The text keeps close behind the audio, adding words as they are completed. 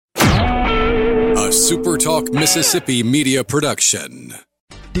SuperTalk Mississippi Media production.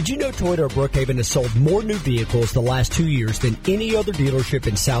 Did you know Toyota of Brookhaven has sold more new vehicles the last 2 years than any other dealership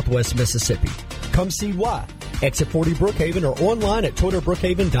in Southwest Mississippi? Come see why. Exit 40 Brookhaven or online at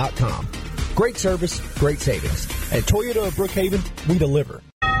ToyotaBrookhaven.com. Great service, great savings. At Toyota of Brookhaven, we deliver.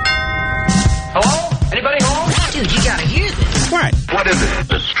 Hello? Anybody home? Dude, you gotta hear this. What is it?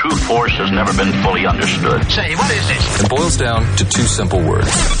 This true force has never been fully understood. Say, what is this? It boils down to two simple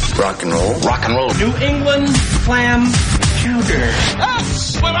words. Rock and roll. Rock and roll. New England clam chowder.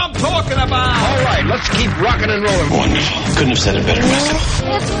 That's what I'm talking about. All right, let's keep rocking and rolling. Wonderful. Couldn't have said it better myself.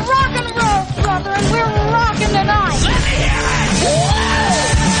 It's rock and roll, brother, and we're rocking tonight. Let me hear it!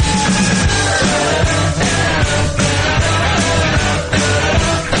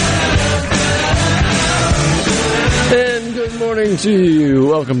 And good morning to you.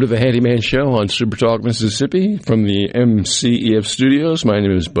 Welcome to the Handyman Show on SuperTalk Mississippi from the MCEF studios. My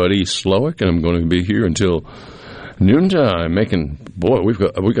name is Buddy Slowick, and I'm going to be here until noontime. We've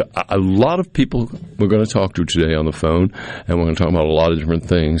got a lot of people we're going to talk to today on the phone, and we're going to talk about a lot of different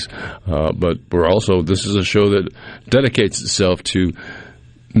things. But this is a show that dedicates itself to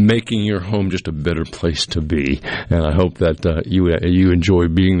making your home just a better place to be, and I hope that you enjoy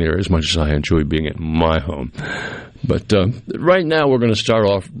being there as much as I enjoy being at my home. But right now we're going to start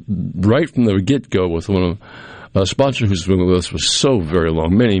off right from the get-go with one of a sponsor who's been with us for so very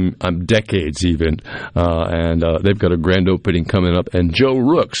long, many decades even, and they've got a grand opening coming up, and Joe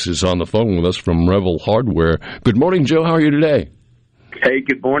Rooks is on the phone with us from Revel Hardware. Good morning, Joe. How are you today? Hey,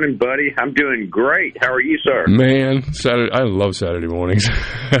 good morning, buddy. I'm doing great. How are you, sir? Man, I love Saturday mornings.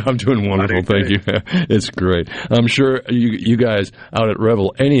 I'm doing wonderful, thank you. It's great. I'm sure you guys out at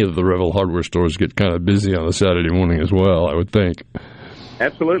Revel, any of the Revel hardware stores get kind of busy on a Saturday morning as well, I would think.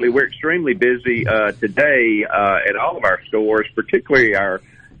 Absolutely. We're extremely busy today at all of our stores, particularly our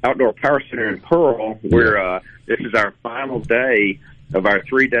Outdoor Power Center in Pearl, where this is our final day of our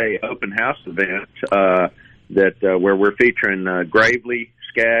 3-day open house event. Where we're featuring Gravely,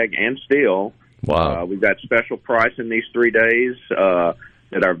 Skag, and Steel. Wow. We've got special pricing these 3 days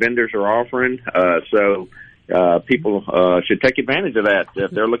that our vendors are offering. So people should take advantage of that.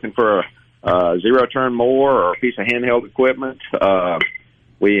 If they're looking for a zero-turn mower or a piece of handheld equipment,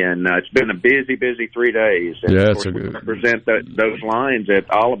 it's been a busy 3 days. And yeah, of course, we represent those lines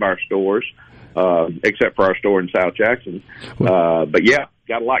at all of our stores, except for our store in South Jackson. But yeah,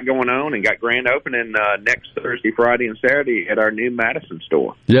 got a lot going on and got grand opening next Thursday, Friday, and Saturday at our new Madison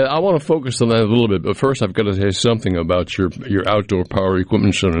store. Yeah, I want to focus on that a little bit, but first I've got to say something about your Outdoor Power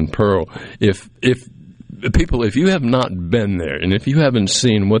Equipment Center in Pearl. If you have not been there, and if you haven't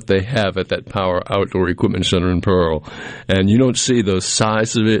seen what they have at that Power Outdoor Equipment Center in Pearl, and you don't see the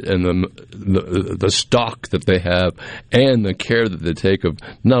size of it and the stock that they have and the care that they take of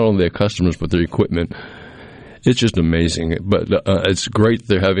not only their customers but their equipment, it's just amazing. But it's great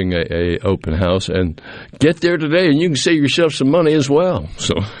they're having a open house, and get there today and you can save yourself some money as well.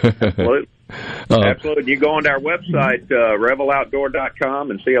 So Absolutely. Absolutely. You go onto our website,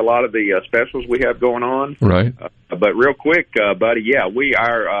 reveloutdoor.com, and see a lot of the specials we have going on. Right. But real quick, buddy, we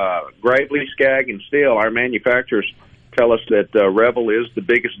are Gravely, Skag, and Steel. Our manufacturers tell us that Revel is the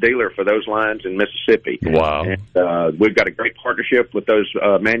biggest dealer for those lines in Mississippi. Wow. And we've got a great partnership with those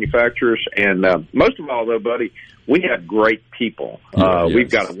manufacturers. And most of all, though, buddy, we have great people. Yes. We've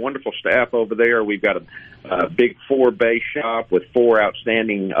got a wonderful staff over there. We've got a big 4-bay shop with 4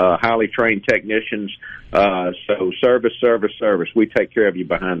 outstanding, highly trained technicians. So service. We take care of you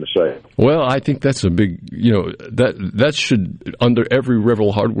behind the sale. Well, I think that's a big, that should, under every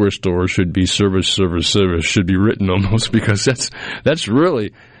Revel hardware store, should be service, should be written almost, because that's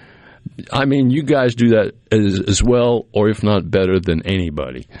really, I mean, you guys do that as well, or if not better than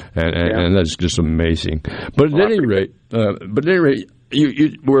anybody. And that's just amazing. But at any rate, we're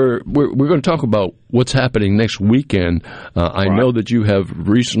going to talk about what's happening next weekend. I know that you have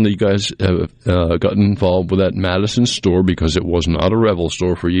recently, guys, have gotten involved with that Madison store, because it was not a Revel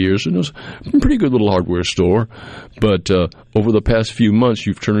store for years, and it was a pretty good little hardware store. But over the past few months,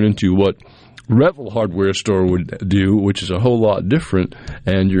 you've turned it into what Revel hardware store would do, which is a whole lot different.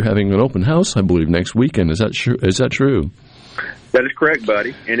 And you're having an open house, I believe, next weekend. Is that true? That is correct,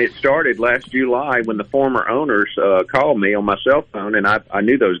 buddy. And it started last July when the former owners called me on my cell phone, and I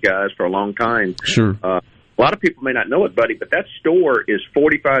knew those guys for a long time. Sure. A lot of people may not know it, buddy, but that store is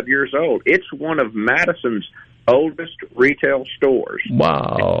 45 years old. It's one of Madison's oldest retail stores.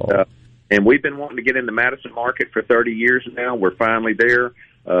 Wow. And we've been wanting to get in the Madison market for 30 years now. We're finally there.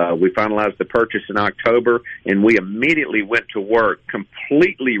 We finalized the purchase in October, and we immediately went to work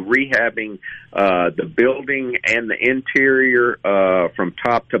completely rehabbing the building and the interior from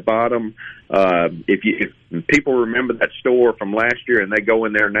top to bottom. If people remember that store from last year and they go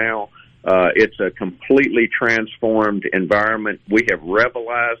in there now, it's a completely transformed environment. We have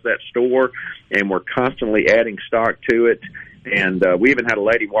revelized that store, and we're constantly adding stock to it. And we even had a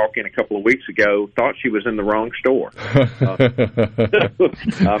lady walk in a couple of weeks ago, thought she was in the wrong store.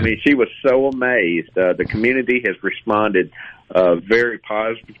 I mean, she was so amazed. The community has responded very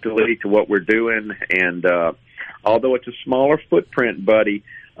positively to what we're doing. And although it's a smaller footprint, buddy,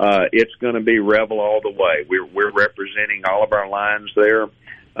 it's going to be Revel all the way. We're representing all of our lines there.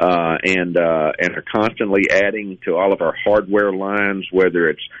 And are constantly adding to all of our hardware lines, whether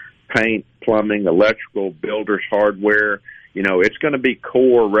it's paint, plumbing, electrical, builders hardware. You know, it's going to be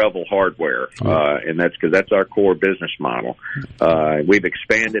core Revel hardware, and that's because that's our core business model. We've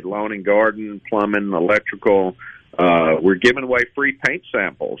expanded lawn and garden, plumbing, electrical. We're giving away free paint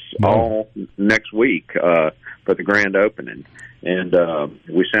samples all next week for the grand opening. And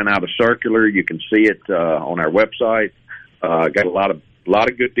we sent out a circular. You can see it on our website. Got a lot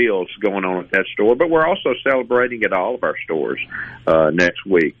of good deals going on at that store, but we're also celebrating at all of our stores next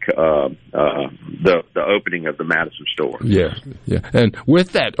week, the opening of the Madison store. Yeah. And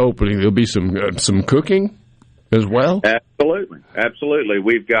with that opening, there'll be some cooking as well? Absolutely.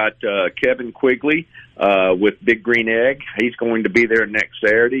 We've got Kevin Quigley with Big Green Egg. He's going to be there next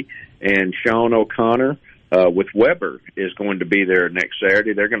Saturday, and Sean O'Connor with Weber is going to be there next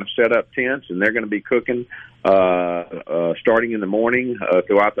Saturday. They're going to set up tents, and they're going to be cooking starting in the morning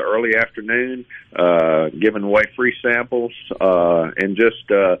throughout the early afternoon, giving away free samples, and just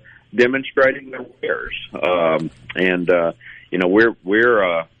demonstrating their wares.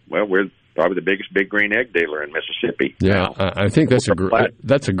 We're probably the biggest Big Green Egg dealer in Mississippi. Yeah, I think that's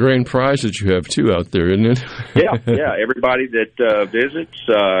a grand prize that you have too out there, isn't it? Yeah. Everybody that visits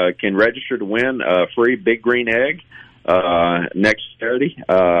can register to win a free Big Green Egg next Saturday,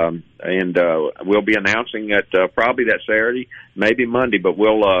 and we'll be announcing it probably that Saturday, maybe Monday. But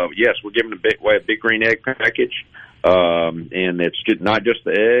we're giving away a Big Green Egg package. And it's not just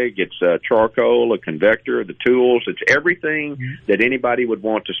the egg, it's charcoal, a convector, the tools, it's everything that anybody would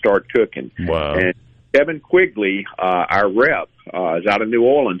want to start cooking. Wow. And Kevin Quigley, our rep, is out of New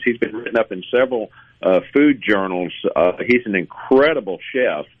Orleans. He's been written up in several food journals. He's an incredible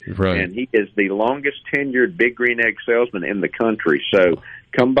chef, right, and he is the longest tenured Big Green Egg salesman in the country. So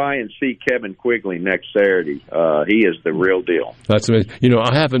come by and see Kevin Quigley next Saturday. He is the real deal. That's amazing. You know,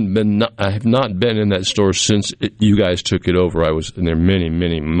 I have not been in that store since you guys took it over. I was in there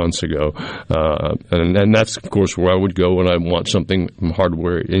many months ago, and that's of course where I would go when I want something from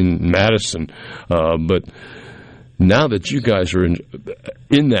hardware in Madison, but now that you guys are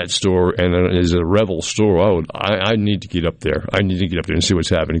in that store and it is a Revel store, I need to get up there. I need to get up there and see what's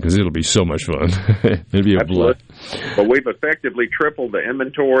happening because it'll be so much fun. It'll be a blast. Well, we've effectively tripled the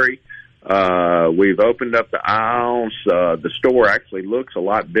inventory. We've opened up the aisles. The store actually looks a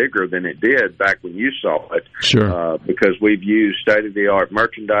lot bigger than it did back when you saw it. Sure. Because we've used state-of-the-art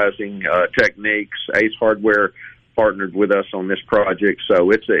merchandising techniques. Ace Hardware partnered with us on this project, so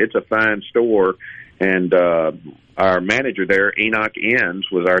it's a fine store. And our manager there, Enoch Enns,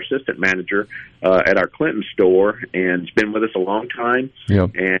 was our assistant manager at our Clinton store, and has been with us a long time. Yeah.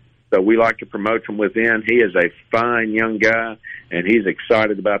 And so we like to promote from within. He is a fine young guy, and he's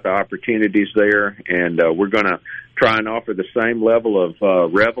excited about the opportunities there. And we're going to try and offer the same level of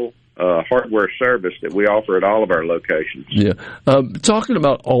Revel hardware service that we offer at all of our locations. Yeah. Talking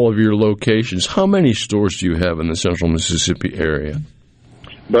about all of your locations, how many stores do you have in the central Mississippi area?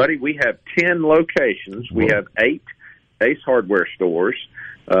 Buddy, we have 10 locations. We have 8 Ace Hardware stores.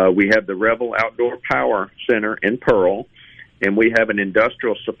 We have the Revel Outdoor Power Center in Pearl, and we have an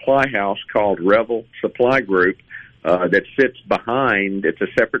industrial supply house called Revel Supply Group that sits behind. It's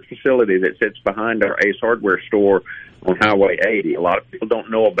a separate facility that sits behind our Ace Hardware store on Highway 80. A lot of people don't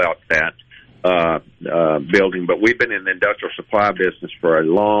know about that building, but we've been in the industrial supply business for a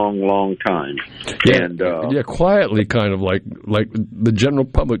long time. Yeah, and quietly, kind of like the general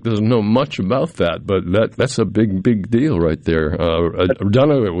public doesn't know much about that, but that's a big deal right there.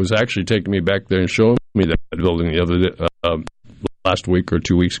 Dunaway was actually taking me back there and showing me that building the other day, last week or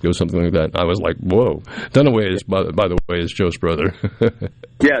 2 weeks ago, something like that. I was like, whoa. Dunaway is, by the way, is Joe's brother.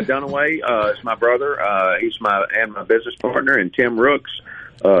 Yeah, Dunaway is my brother. He's my business partner, and Tim Rooks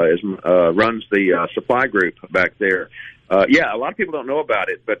runs the supply group back there. A lot of people don't know about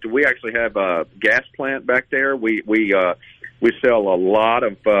it, but we actually have a gas plant back there. We sell a lot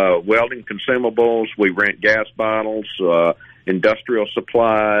of welding consumables. We rent gas bottles, industrial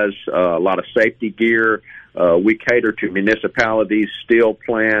supplies, a lot of safety gear. We cater to municipalities, steel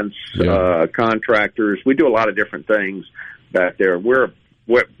plants, contractors. We do a lot of different things back there. We're a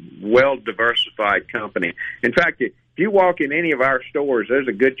well-diversified company. In fact, if you walk in any of our stores, there's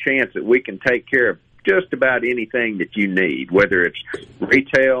a good chance that we can take care of just about anything that you need, whether it's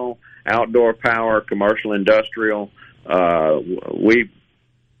retail, outdoor power, commercial, industrial.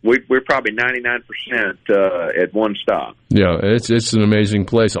 We're probably 99% at one stop. Yeah, it's an amazing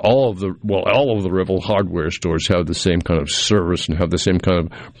place. All of the Revel hardware stores have the same kind of service and have the same kind of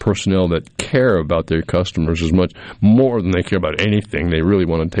personnel that care about their customers as much more than they care about anything. They really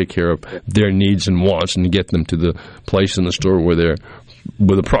want to take care of their needs and wants and get them to the place in the store where the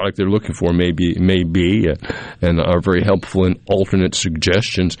product they're looking for may be, and are very helpful in alternate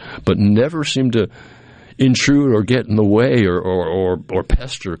suggestions, but never seem to intrude or get in the way or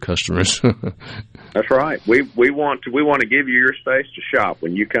pester customers. That's right. We want to give you your space to shop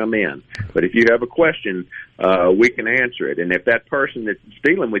when you come in. But if you have a question, we can answer it. And if that person that's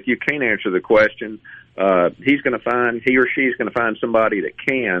dealing with you can't answer the question, he or she is going to find somebody that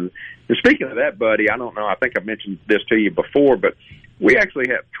can. And speaking of that, buddy, I don't know. I think I've mentioned this to you before, but we actually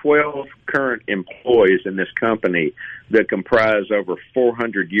have 12 current employees in this company that comprise over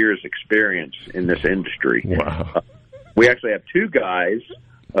 400 years' experience in this industry. Wow. We actually have two guys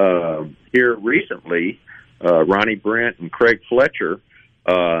here recently, Ronnie Brent and Craig Fletcher,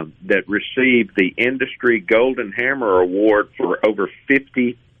 that received the Industry Golden Hammer Award for over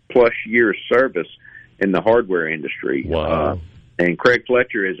 50-plus years' service in the hardware industry. Wow. And Craig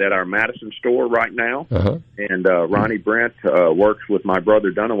Fletcher is at our Madison store right now, and Ronnie Brent works with my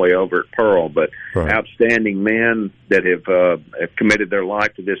brother Dunaway over at Pearl. But outstanding men that have committed their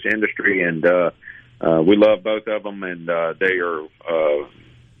life to this industry, and we love both of them, and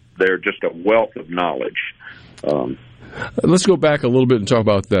they're just a wealth of knowledge. Let's go back a little bit and talk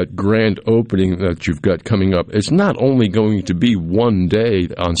about that grand opening that you've got coming up. It's not only going to be one day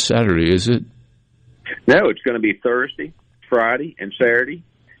on Saturday, is it? No, it's going to be Thursday, Friday, and Saturday,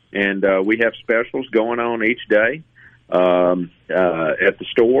 and we have specials going on each day at the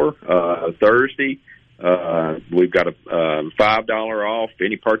store. Thursday, we've got a $5 off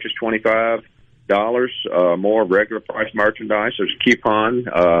any purchase, $25 more regular price merchandise. There's a coupon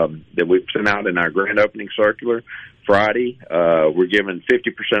that we've sent out in our grand opening circular. Friday, we're giving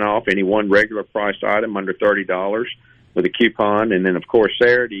 50% off any one regular priced item under $30 with a coupon, and then of course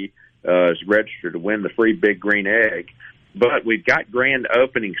Saturday is registered to win the free Big Green Egg. But we've got grand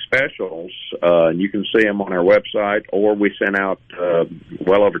opening specials, and you can see them on our website, or we sent out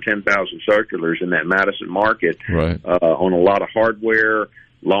well over 10,000 circulars in that Madison market on a lot of hardware,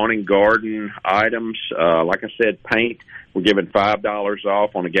 lawn and garden items. Like I said, paint, we're giving $5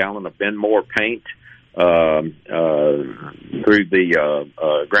 off on a gallon of Benmore paint through the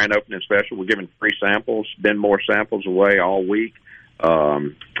grand opening special. We're giving free samples, Benmore samples away all week.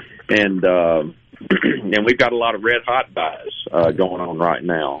 And we've got a lot of red hot buys going on right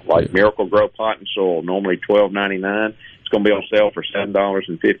now, like Miracle Grow Pot and Soil, normally $12.99. It's going to be on sale for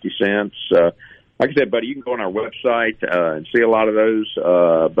 $7.50. Like I said, buddy, you can go on our website and see a lot of those.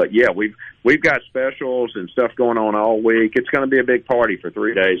 But yeah, we've got specials and stuff going on all week. It's going to be a big party for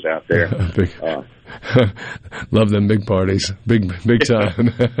 3 days out there. Love them big parties, big time,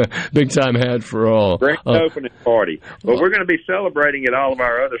 big time hat for all. Grand opening party. But we're going to be celebrating at all of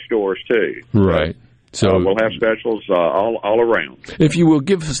our other stores too. Right. So we'll have specials all around. If you will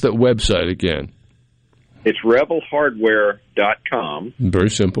give us that website again. It's revelhardware.com.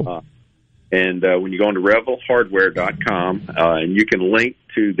 Very simple. And when you go into revelhardware.com, and you can link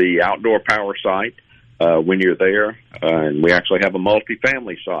to the outdoor power site when you're there. And we actually have a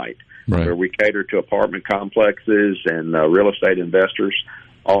multifamily site where we cater to apartment complexes and real estate investors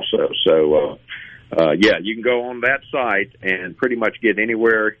also. So, yeah, you can go on that site and pretty much get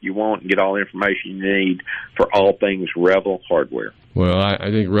anywhere you want and get all the information you need for all things Revel Hardware. Well, I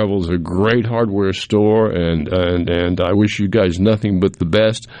think Revel's a great hardware store, and I wish you guys nothing but the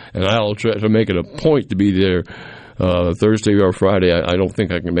best. And I'll try to make it a point to be there Thursday or Friday. I don't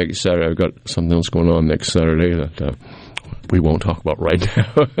think I can make it Saturday. I've got something else going on next Saturday that we won't talk about right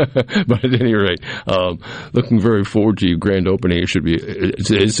now. But at any rate, looking very forward to your grand opening. It should be.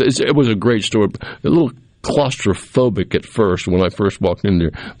 It was a great store. A little claustrophobic at first when I first walked in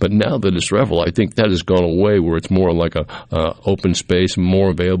there, but now that it's Revel, I think that has gone away, where it's more like a open space, more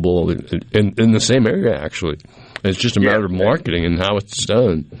available in the same area. Actually, it's just a matter of marketing and how it's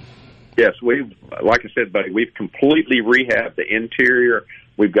done. Yes, like I said, buddy, we've completely rehabbed the interior.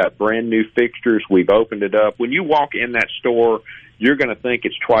 We've got brand new fixtures. We've opened it up. When you walk in that store, you're going to think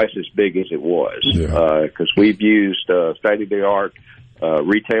it's twice as big as it was, because we've used state-of-the-art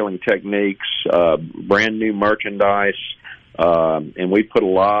retailing techniques, brand new merchandise, and we put a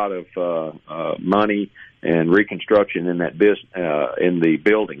lot of money and reconstruction in that in the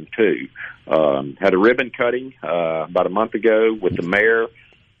building too. Had a ribbon cutting about a month ago with the mayor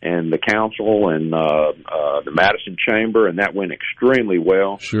and the council and the Madison Chamber, and that went extremely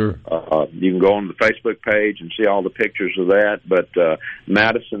well. Sure. You can go on the Facebook page and see all the pictures of that, but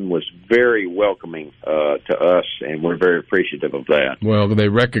Madison was very welcoming to us, and we're very appreciative of that. Well, they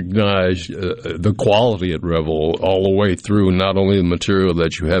recognize the quality at Revel all the way through, not only the material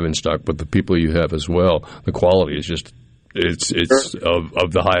that you have in stock, but the people you have as well. The quality is just... It's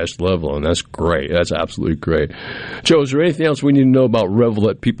of the highest level, and that's great. That's absolutely great. Joe, is there anything else we need to know about Revel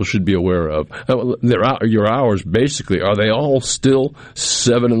that people should be aware of? Your hours, basically, are they all still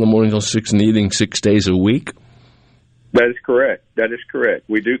 7 in the morning till 6 in the evening, 6 days a week? That is correct.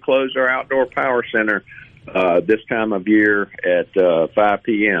 We do close our outdoor power center this time of year at 5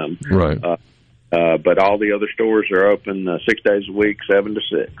 p.m. Right. But all the other stores are open 6 days a week, 7 to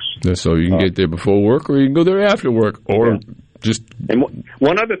 6. And so you can get there before work, or you can go there after work, or just... And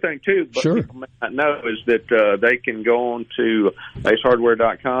one other thing, too, but sure. people may not know, is that they can go on to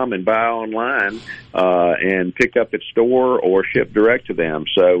acehardware.com and buy online and pick up at store or ship direct to them.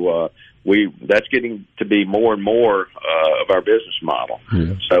 So that's getting to be more and more of our business model.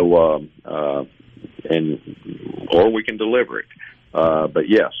 Yeah. So, or we can deliver it. But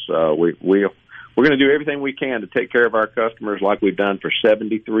yes, we're going to do everything we can to take care of our customers like we've done for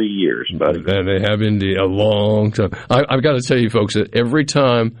 73 years, buddy. And they have indeed a long time. I've got to tell you, folks, that every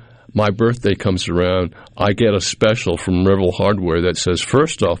time my birthday comes around, I get a special from Revel Hardware that says,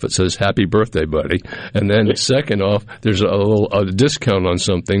 first off, it says, happy birthday, buddy. And then second off, there's a discount on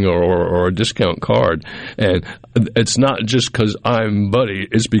something or a discount card. And it's not just because I'm Buddy.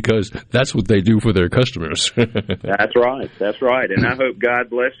 It's because that's what they do for their customers. That's right. And I hope God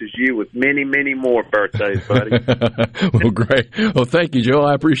blesses you with many, many more birthdays, buddy. Well, great. Well, thank you, Joe.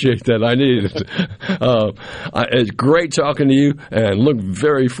 I appreciate that. I needed it. It's great talking to you, and look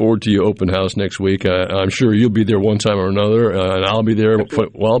very forward to your open house next week. I'm sure you'll be there one time or another, and I'll be there.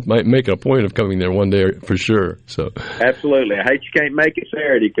 Well, might make a point of coming there one day for sure. So absolutely. I hate you can't make it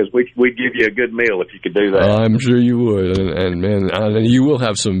Saturday, because we'd give you a good meal if you could do that. I'm sure you would, and you will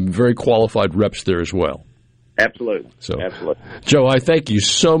have some very qualified reps there as well. Absolutely. Absolutely. Joe, I thank you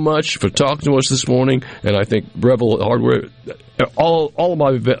so much for talking to us this morning, and I think Revel Hardware, all of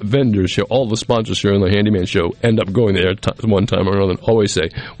my vendors here, all the sponsors here on the Handyman Show end up going there one time or another, and always say,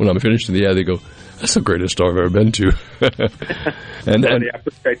 when I'm finished in the ad, they go, that's the greatest store I've ever been to. and I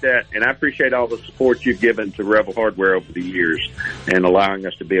appreciate that, and I appreciate all the support you've given to Revel Hardware over the years and allowing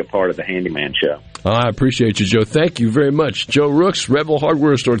us to be a part of the Handyman Show. I appreciate you, Joe. Thank you very much. Joe Rooks, Revel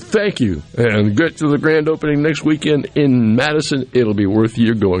Hardware Store, thank you. And get to the grand opening next weekend in Madison. It'll be worth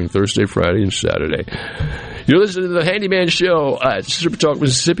your going Thursday, Friday, and Saturday. You're listening to the Handyman Show at SuperTalk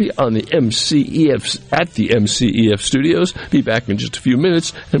Mississippi on the MCEF studios. Be back in just a few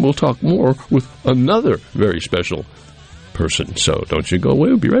minutes, and we'll talk more with another very special person. So don't you go away.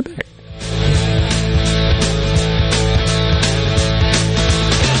 We'll be right back.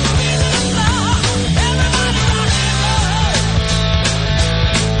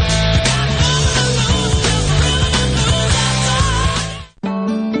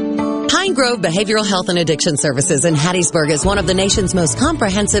 Grove Behavioral Health and Addiction Services in Hattiesburg is one of the nation's most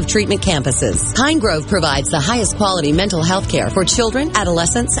comprehensive treatment campuses. Pine Grove provides the highest quality mental health care for children,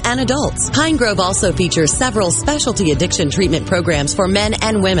 adolescents, and adults. Pine Grove also features several specialty addiction treatment programs for men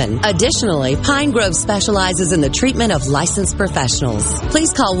and women. Additionally, Pine Grove specializes in the treatment of licensed professionals.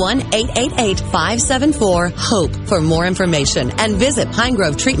 Please call 1-888-574-HOPE for more information and visit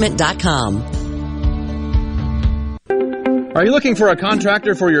pinegrovetreatment.com. Are you looking for a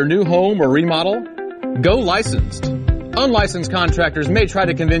contractor for your new home or remodel? Go licensed. Unlicensed contractors may try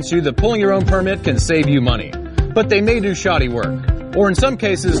to convince you that pulling your own permit can save you money, but they may do shoddy work, or in some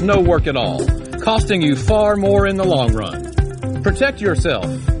cases, no work at all, costing you far more in the long run. Protect yourself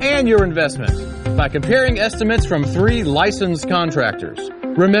and your investment by comparing estimates from 3 licensed contractors.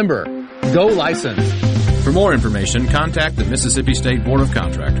 Remember, go licensed. For more information, contact the Mississippi State Board of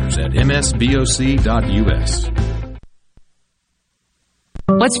Contractors at msboc.us.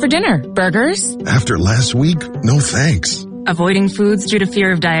 What's for dinner? Burgers? After last week, no thanks. Avoiding foods due to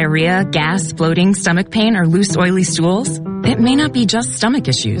fear of diarrhea, gas, bloating, stomach pain, or loose, oily stools? It may not be just stomach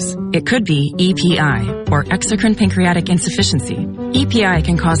issues. It could be EPI, or exocrine pancreatic insufficiency. EPI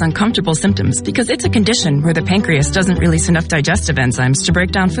can cause uncomfortable symptoms because it's a condition where the pancreas doesn't release enough digestive enzymes to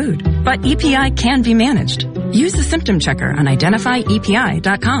break down food. But EPI can be managed. Use the symptom checker on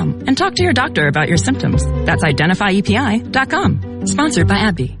identifyepi.com and talk to your doctor about your symptoms. That's identifyepi.com. Sponsored by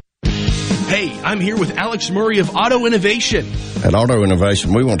AbbVie. Hey, I'm here with Alex Murray of Auto Innovation. At Auto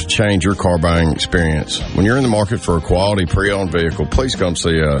Innovation, we want to change your car buying experience. When you're in the market for a quality pre-owned vehicle, please come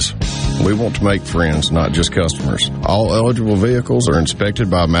see us. We want to make friends, not just customers. All eligible vehicles are inspected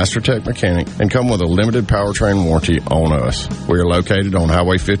by a Master Tech mechanic and come with a limited powertrain warranty on us. We are located on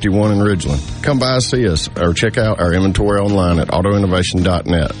Highway 51 in Ridgeland. Come by and see us or check out our inventory online at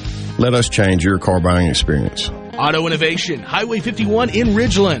autoinnovation.net. Let us change your car buying experience. Auto Innovation, Highway 51 in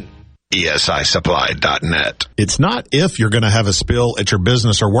Ridgeland. ESIsupply.net. It's not if you're going to have a spill at your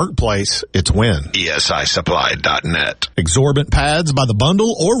business or workplace, it's when. ESIsupply.net. Exorbitant pads by the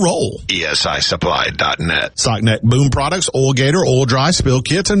bundle or roll. ESIsupply.net. Sockneck boom products, oil gator, oil dry, spill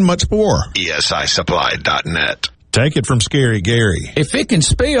kits, and much more. ESIsupply.net. Take it from Scary Gary. If it can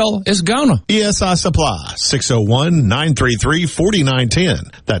spill, it's gonna. ESI Supply,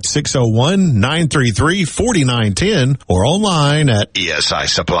 601-933-4910. That's 601-933-4910 or online at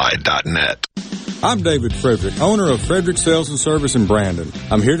ESIsupply.net. I'm David Frederick, owner of Frederick Sales and Service in Brandon.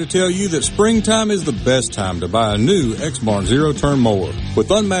 I'm here to tell you that springtime is the best time to buy a new Exmark zero-turn mower.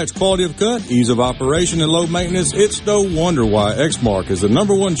 With unmatched quality of cut, ease of operation, and low maintenance, it's no wonder why Exmark is the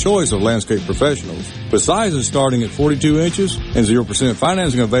 #1 choice of landscape professionals. With sizes starting at 42 inches and 0%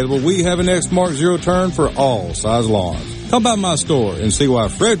 financing available, we have an Exmark zero-turn for all size lawns. Come by my store and see why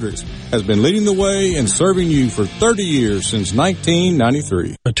Fredericks has been leading the way and serving you for 30 years since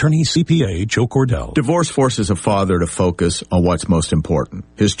 1993. Attorney CPA Joe Cordell. Divorce forces a father to focus on what's most important,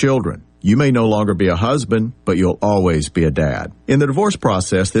 his children. You may no longer be a husband, but you'll always be a dad. In the divorce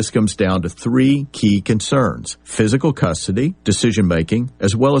process, this comes down to 3 key concerns: physical custody, decision-making,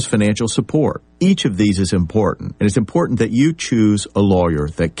 as well as financial support. Each of these is important, and it's important that you choose a lawyer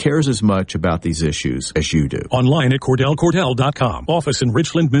that cares as much about these issues as you do. Online at CordellCordell.com. Office in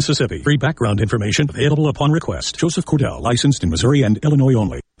Richland, Mississippi. Free background information available upon request. Joseph Cordell, licensed in Missouri and Illinois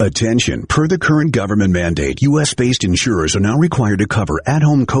only. Attention. Per the current government mandate, U.S.-based insurers are now required to cover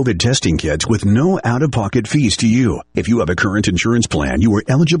at-home COVID testing kits with no out-of-pocket fees to you. If you have a current insurance plan, you are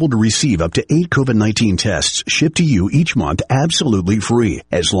eligible to receive up to 8 COVID-19 tests shipped to you each month absolutely free,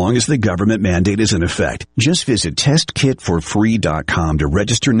 as long as the government mandate is in effect. Just visit testkitforfree.com to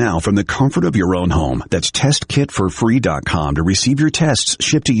register now from the comfort of your own home. That's testkitforfree.com to receive your tests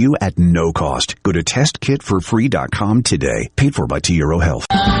shipped to you at no cost. Go to testkitforfree.com today. Paid for by T. Euro Health.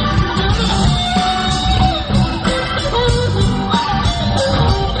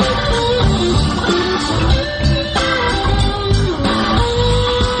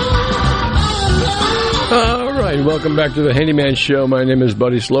 Welcome back to the Handyman Show. My name is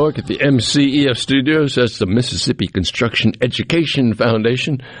Buddy Slowick at the MCEF Studios. That's the Mississippi Construction Education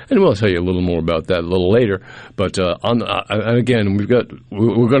Foundation, and we'll tell you a little more about that a little later. But again, we're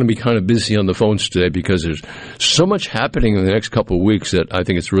going to be kind of busy on the phones today because there's so much happening in the next couple of weeks that I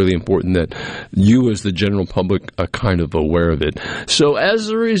think it's really important that you, as the general public, are kind of aware of it. So as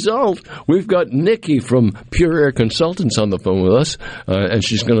a result, we've got Nikki from Pure Air Consultants on the phone with us, and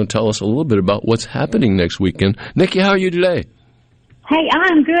she's going to tell us a little bit about what's happening next weekend. Nikki, how are you today? Hey,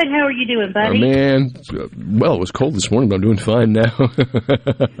 I'm good. How are you doing, buddy? Man, well, it was cold this morning, but I'm doing fine now.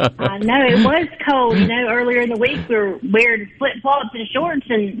 I know, it was cold. You know, earlier in the week we were wearing flip-flops and shorts,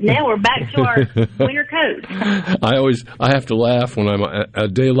 and now we're back to our winter coats. I have to laugh when I'm a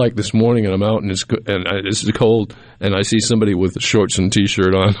day like this morning and I'm out and it's cold, and I see somebody with shorts and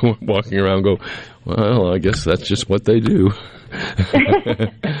T-shirt on walking around and go, well, I guess that's just what they do.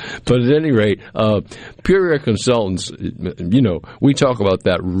 But at any rate, Pure Air Consultants, you know, we talk about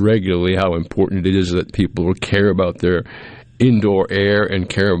that regularly, how important it is that people care about their indoor air and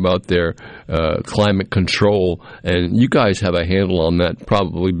care about their climate control, and you guys have a handle on that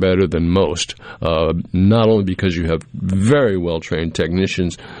probably better than most, not only because you have very well-trained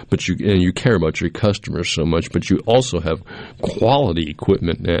technicians, but you care about your customers so much, but you also have quality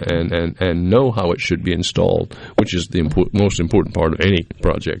equipment and know how it should be installed, which is the most important part of any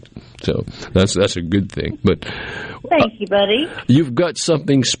project. So that's a good thing. But thank you, buddy. You've got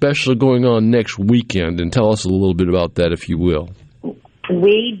something special going on next weekend, and tell us a little bit about that, if you will.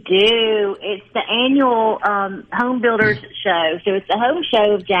 We do. It's the annual Home Builders Show. So it's the Home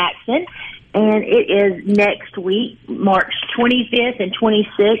Show of Jackson, and it is next week, March 25th and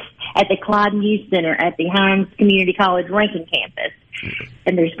 26th at the Clyde Youth Center at the Hines Community College Rankin campus.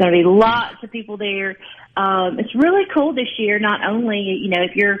 And there's going to be lots of people there. It's really cool this year. Not only, you know,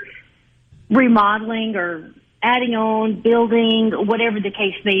 if you're remodeling or adding on, building, whatever the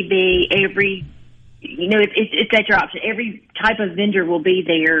case may be, it's at your option. Every type of vendor will be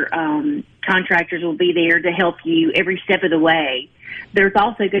there contractors will be there to help you every step of the way. There's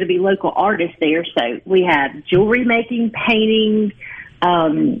also going to be local artists there, so we have jewelry making, painting.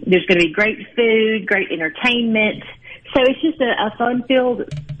 There's going to be great food, great entertainment. So it's just a fun-filled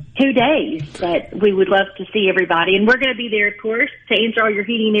 2 days that we would love to see everybody. And we're going to be there, of course, to answer all your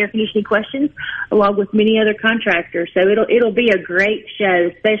heating and air conditioning questions, along with many other contractors. So it'll be a great show,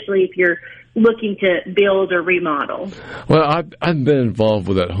 especially if you're looking to build or remodel. Well, I've been involved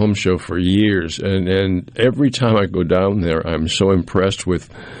with that home show for years, and every time I go down there, I'm so impressed with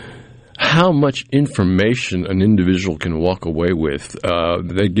how much information an individual can walk away with.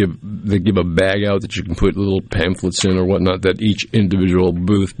 They give a bag out that you can put little pamphlets in or whatnot that each individual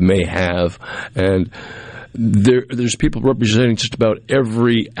booth may have, and there's people representing just about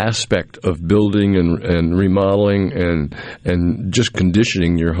every aspect of building and remodeling and just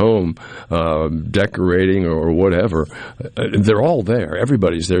conditioning your home, decorating or whatever. They're all there.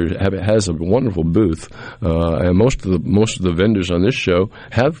 Everybody's there. Has a wonderful booth, and most of the vendors on this show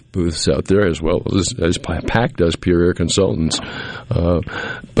have booths out there as well as PAC does, Pure Air Consultants.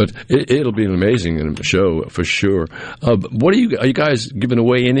 But it'll be an amazing show for sure. Are you guys giving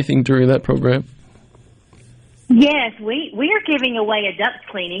away anything during that program? Yes, we are giving away a duct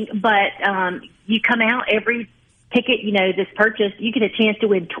cleaning, but you come out, every ticket, this purchase, you get a chance to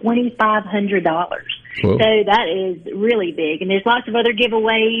win $2,500. So that is really big. And there's lots of other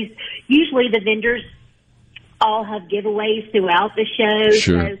giveaways. Usually the vendors all have giveaways throughout the show.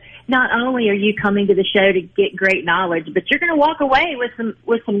 Sure. So not only are you coming to the show to get great knowledge, but you're going to walk away with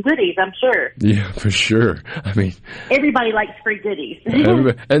some goodies, I'm sure. Yeah, for sure. I mean, everybody likes free goodies.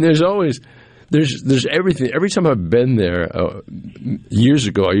 And there's always... There's everything. Every time I've been there, years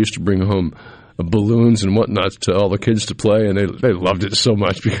ago, I used to bring home balloons and whatnot to all the kids to play, and they loved it so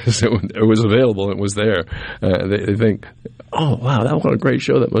much because it was available and it was there. They think, oh wow, what a great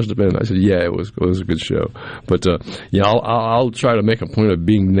show that must have been. I said, yeah, it was a good show. But yeah, I'll try to make a point of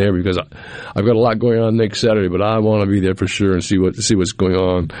being there because I've got a lot going on next Saturday, but I want to be there for sure and see what's going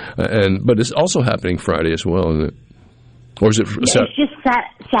on. But it's also happening Friday as well, isn't it? Or is it? It's just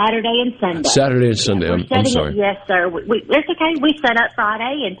Saturday and Sunday. Saturday and Sunday. I'm sorry. Yes, sir. It's okay. We set up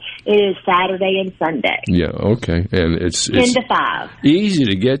Friday, and it is Saturday and Sunday. Yeah. Okay. And it's 10 to 5. Easy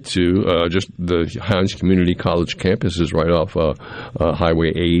to get to. Just the Hines Community College campus is right off Highway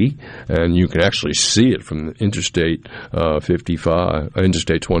 80, and you can actually see it from Interstate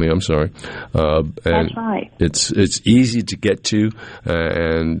 20. I'm sorry. That's right. It's easy to get to,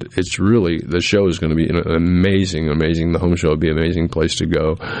 and it's really the show is going to be amazing. The home show will be an amazing place to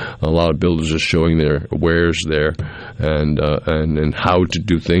go. A lot of builders are showing their wares there and how to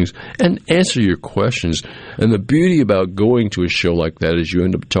do things and answer your questions. And the beauty about going to a show like that is you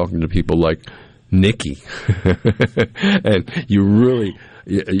end up talking to people like Nikki, and you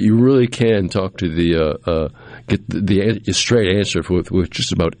really can talk to get the straight answer with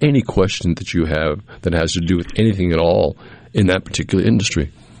just about any question that you have that has to do with anything at all in that particular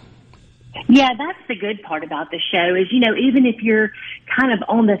industry. Yeah, that's the good part about the show is, even if you're kind of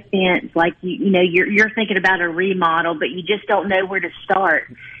on the fence, like, you're thinking about a remodel, but you just don't know where to start,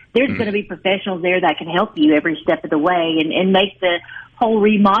 there's going to be professionals there that can help you every step of the way and make the whole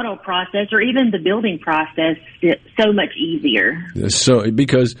remodel process or even the building process so much easier. So,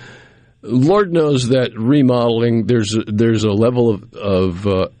 because Lord knows that remodeling, there's a level of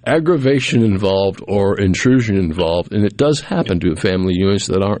aggravation involved or intrusion involved, and it does happen to family units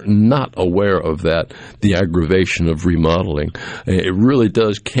that are not aware of that, the aggravation of remodeling. It really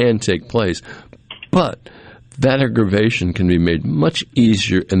can take place, but that aggravation can be made much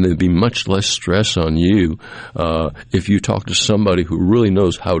easier and there'd be much less stress on you if you talk to somebody who really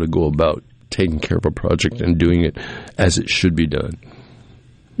knows how to go about taking care of a project and doing it as it should be done.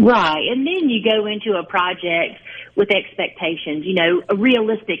 Right, and then you go into a project with expectations,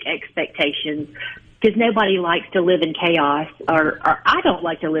 realistic expectations, because nobody likes to live in chaos, or I don't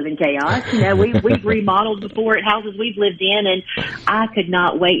like to live in chaos. We've remodeled before at houses we've lived in, and I could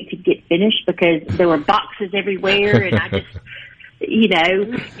not wait to get finished because there were boxes everywhere, and I just...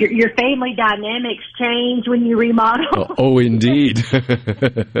 your family dynamics change when you remodel. Oh, indeed.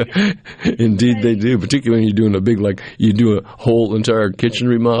 Indeed they do, particularly when you're doing you do a whole entire kitchen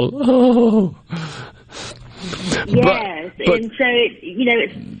remodel. Oh. Yes, and so,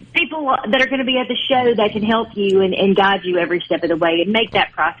 it's people that are going to be at the show that can help you and guide you every step of the way and make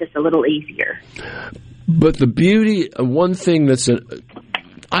that process a little easier. But the beauty, one thing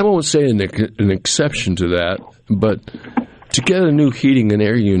I won't say an exception to that, but... to get a new heating and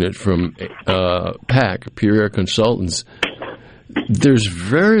air unit from PAC, Pure Air Consultants, there's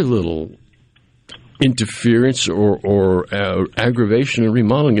very little interference or aggravation in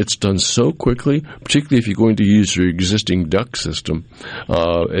remodeling. It's done so quickly, particularly if you're going to use your existing duct system.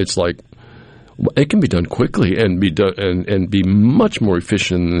 It's like it can be done quickly and be done and be much more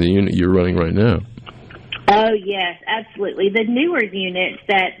efficient than the unit you're running right now. Oh yes, absolutely. The newer units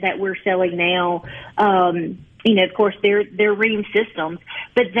that we're selling now, of course, they're ream systems,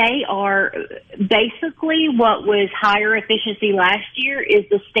 but they are basically what was higher efficiency last year is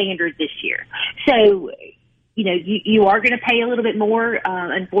the standard this year. So, you are going to pay a little bit more.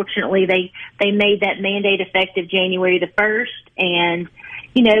 Unfortunately, they made that mandate effective January the 1st, and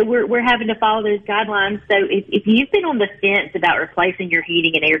we're having to follow those guidelines. So if you've been on the fence about replacing your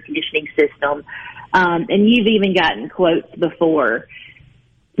heating and air conditioning system, and you've even gotten quotes before,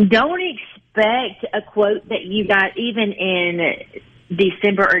 don't expect a quote that you got even in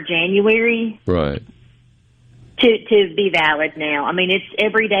December or January. Right. To be valid now. I mean, it's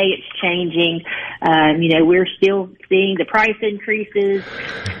every day it's changing. We're still seeing the price increases.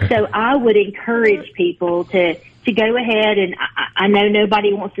 So I would encourage people to go ahead, and I know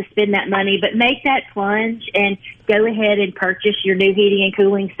nobody wants to spend that money, but make that plunge and go ahead and purchase your new heating and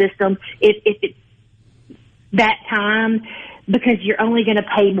cooling system if it's that time, because you're only going to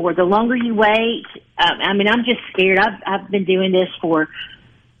pay more. The longer you wait, I'm just scared. I've been doing this for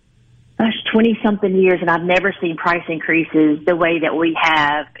 20-something years, and I've never seen price increases the way that we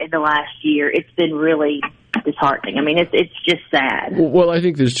have in the last year. It's been really disheartening. I mean, it's just sad. Well, I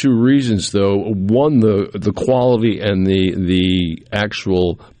think there's two reasons, though. One, the quality and the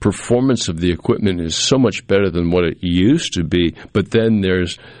actual performance of the equipment is so much better than what it used to be. But then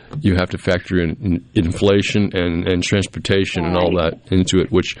you have to factor in inflation and transportation and all that into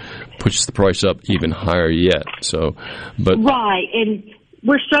it, which puts the price up even higher yet. Right, and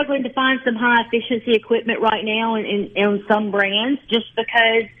we're struggling to find some high efficiency equipment right now in some brands, just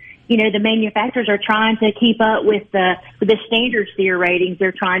because the manufacturers are trying to keep up with the standard SEER ratings.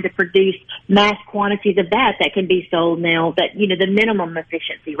 They're trying to produce mass quantities of that can be sold now, that the minimum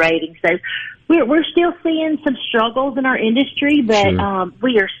efficiency rating. So we're still seeing some struggles in our industry, but sure.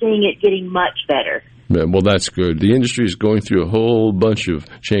 We are seeing it getting much better. Yeah, well, that's good. The industry is going through a whole bunch of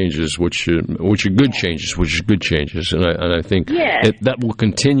changes, which are good changes, and I think that will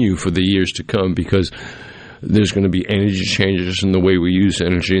continue for the years to come, because there's going to be energy changes in the way we use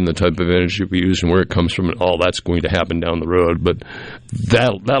energy and the type of energy we use and where it comes from, and all that's going to happen down the road. But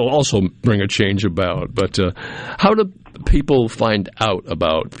that'll also bring a change about. But how do people find out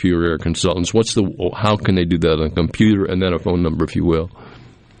about Pure Air Consultants? How can they do that on a computer, and then a phone number, if you will?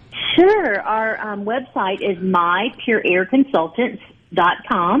 Sure. Our website is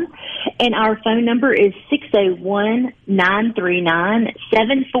mypureairconsultants.com, and our phone number is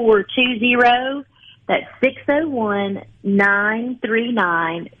 601-939-7420. That's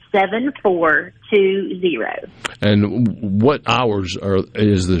 601-939-7420. And what hours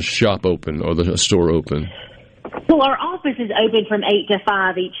is the shop open or the store open? Well, our office is open from 8 to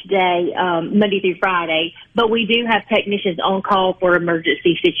 5 each day, Monday through Friday, but we do have technicians on call for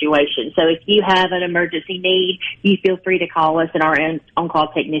emergency situations. So if you have an emergency need, you feel free to call us, and our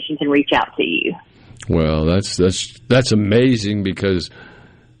on-call technicians can reach out to you. Well, that's amazing, because,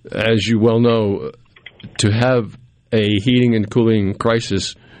 as you well know, to have a heating and cooling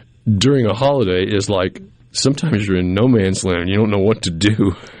crisis during a holiday is like, sometimes you're in no man's land. You don't know what to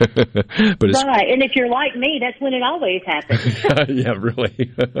do. But right, and if you're like me, that's when it always happens. Yeah,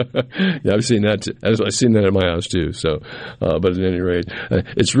 really. Yeah, I've seen that. I've seen that at my house too. So, but at any rate,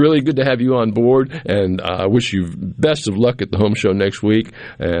 it's really good to have you on board, and I wish you best of luck at the home show next week.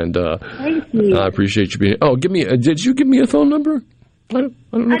 And thank you. I appreciate you being. Oh, did you give me a phone number? I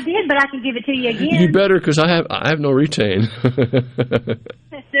don't know. I did, but I can give it to you again. You better, because I have no retain.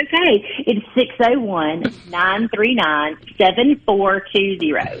 That's okay. It's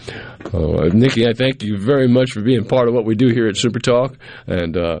 601-939-7420. Oh, Nikki, I thank you very much for being part of what we do here at SuperTalk,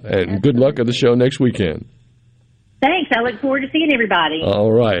 and good luck at the show next weekend. Thanks. I look forward to seeing everybody.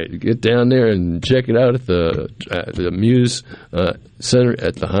 All right. Get down there and check it out at the Muse Center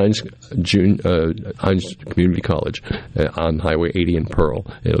at the Hines Community College on Highway 80 in Pearl.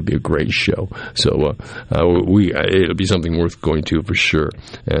 It'll be a great show. So it'll be something worth going to for sure.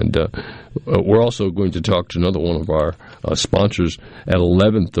 And we're also going to talk to another one of our sponsors at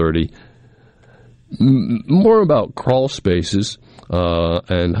 11:30. More about crawl spaces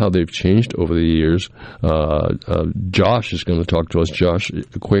and how they've changed over the years. Josh is going to talk to us. Josh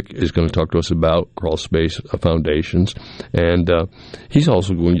Quick is going to talk to us about crawl space foundations, and he's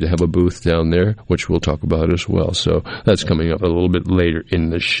also going to have a booth down there, which we'll talk about as well. So that's coming up a little bit later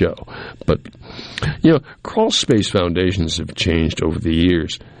in the show. But crawl space foundations have changed over the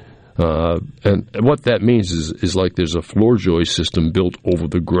years. And what that means is like there's a floor joist system built over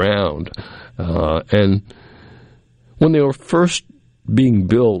the ground. And when they were first being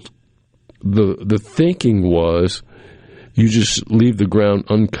built, the thinking was you just leave the ground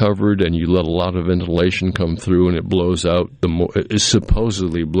uncovered and you let a lot of ventilation come through, and it blows out it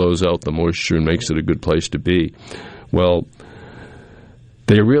supposedly blows out the moisture and makes it a good place to be. Well,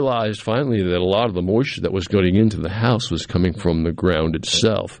 they realized finally that a lot of the moisture that was going into the house was coming from the ground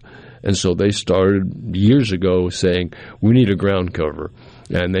itself. And so they started years ago saying, we need a ground cover.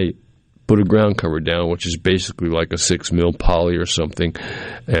 And they put a ground cover down, which is basically like a 6 mil poly or something.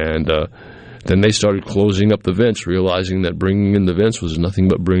 And then they started closing up the vents, realizing that bringing in the vents was nothing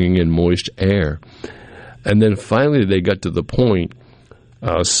but bringing in moist air. And then finally they got to the point,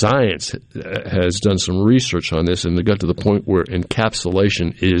 science has done some research on this, and they got to the point where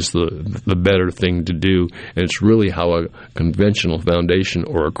encapsulation is the better thing to do, and it's really how a conventional foundation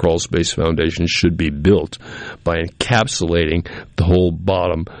or a crawl space foundation should be built, by encapsulating the whole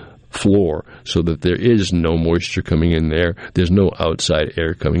bottom floor so that there is no moisture coming in there. There's no outside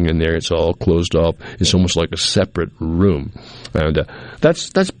air coming in there. It's all closed off. It's almost like a separate room. And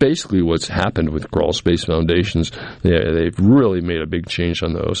that's basically what's happened with crawl space foundations. They've really made a big change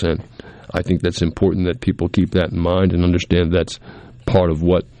on those, and I think that's important that people keep that in mind and understand that's part of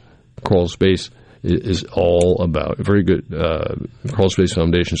what crawl space is all about. Very good. Crawl space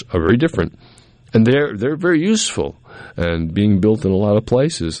foundations are very different, and they're very useful and being built in a lot of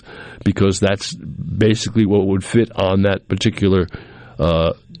places because that's basically what would fit on that particular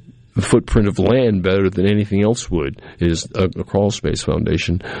footprint of land better than anything else would, is a crawl space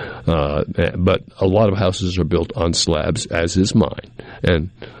foundation. But a lot of houses are built on slabs, as is mine.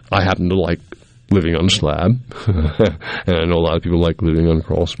 And I happen to like living on a slab. And I know a lot of people like living on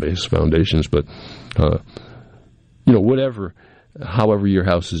crawl space foundations. But, however your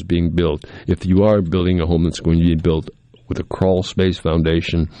house is being built, if you are building a home that's going to be built with a crawl space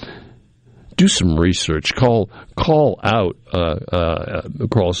foundation, do some research. Call out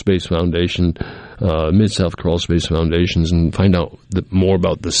Crawl Space Foundation, Mid-South Crawl Space Foundations, and find out more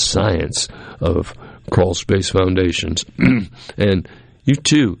about the science of crawl space foundations. And you,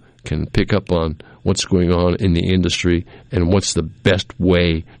 too, can pick up on what's going on in the industry and what's the best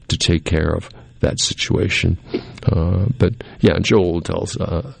way to take care of that situation. But, yeah, Josh will tell us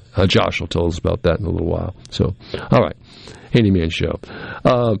about that in a little while. So, all right, Handyman Show.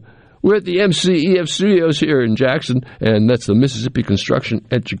 We're at the MCEF Studios here in Jackson, and that's the Mississippi Construction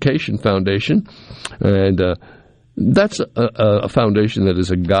Education Foundation. And that's a foundation that is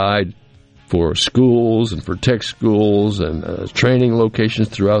a guide for schools and for tech schools and training locations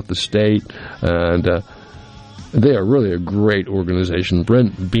throughout the state. And they are really a great organization.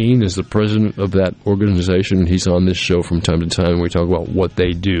 Brent Bean is the president of that organization. He's on this show from time to time. We talk about what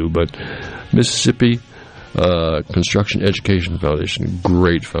they do. But Mississippi Construction Education Foundation,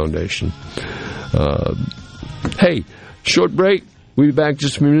 great foundation. Hey, short break. We'll be back in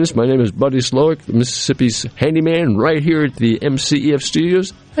just a few minutes. My name is Buddy Slowick, Mississippi's handyman, right here at the MCEF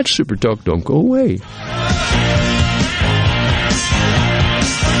Studios at SuperTalk. Don't go away.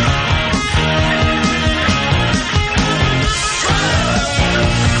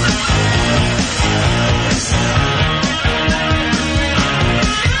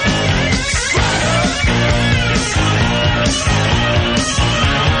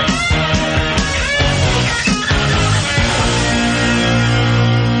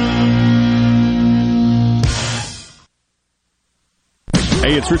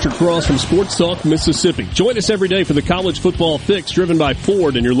 Hey, it's Richard Cross from Sports Talk Mississippi. Join us every day for the college football fix driven by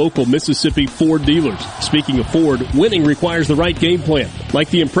Ford and your local Mississippi Ford dealers. Speaking of Ford, winning requires the right game plan. Like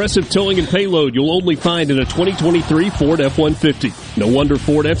the impressive towing and payload you'll only find in a 2023 Ford F-150. No wonder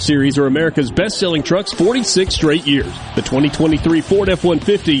Ford F-Series are America's best-selling trucks 46 straight years. The 2023 Ford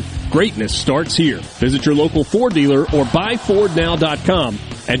F-150, greatness starts here. Visit your local Ford dealer or buyfordnow.com.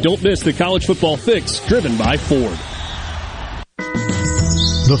 And don't miss the college football fix driven by Ford.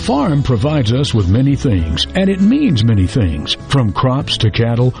 The farm provides us with many things, and it means many things. From crops to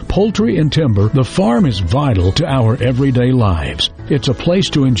cattle, poultry, and timber, the farm is vital to our everyday lives. It's a place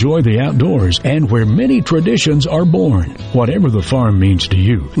to enjoy the outdoors and where many traditions are born. Whatever the farm means to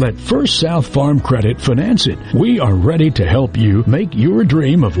you, let First South Farm Credit finance it. We are ready to help you make your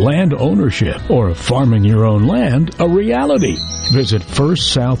dream of land ownership or of farming your own land a reality. Visit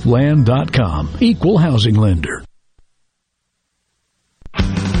firstsouthland.com. Equal housing lender.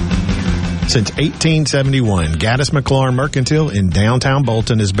 Since 1871, Gaddis McLaurin Mercantile in downtown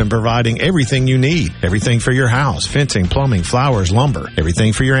Bolton has been providing everything you need. Everything for your house, fencing, plumbing, flowers, lumber.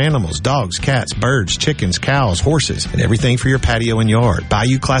 Everything for your animals, dogs, cats, birds, chickens, cows, horses, and everything for your patio and yard.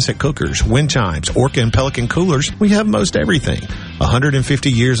 Bayou Classic cookers, wind chimes, Orca and Pelican coolers. We have most everything.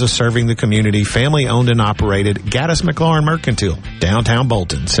 150 years of serving the community, family owned and operated. Gaddis McLaurin Mercantile, downtown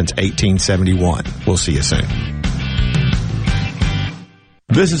Bolton since 1871. We'll see you soon.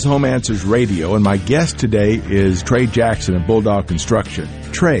 This is Home Answers Radio, and my guest today is Trey Jackson of Bulldog Construction.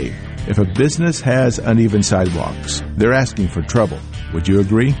 Trey, if a business has uneven sidewalks, they're asking for trouble. Would you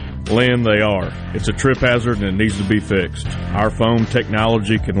agree? Lynn, they are. It's a trip hazard and it needs to be fixed. Our foam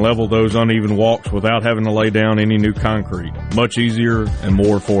technology can level those uneven walks without having to lay down any new concrete. Much easier and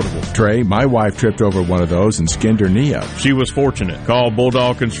more affordable. Trey, my wife tripped over one of those and skinned her knee up. She was fortunate. Call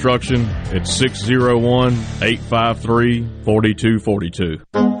Bulldog Construction at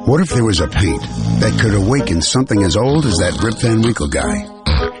 601-853-4242. What if there was a paint that could awaken something as old as that Rip Van Winkle guy?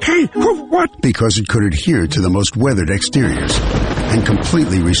 Hey, what? Because it could adhere to the most weathered exteriors and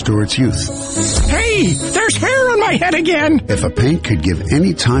completely restore its youth. Hey, there's hair on my head again. If a paint could give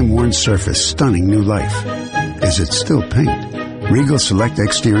any time-worn surface stunning new life, is it still paint? Regal Select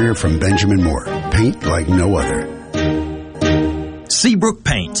Exterior from Benjamin Moore. Paint like no other. Seabrook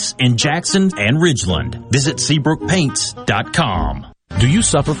Paints in Jackson and Ridgeland. Visit SeabrookPaints.com. Do you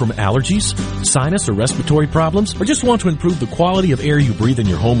suffer from allergies, sinus, or respiratory problems, or just want to improve the quality of air you breathe in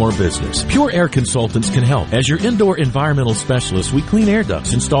your home or business? Pure Air Consultants can help. As your indoor environmental specialist, we clean air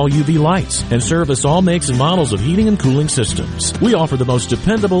ducts, install UV lights, and service all makes and models of heating and cooling systems. We offer the most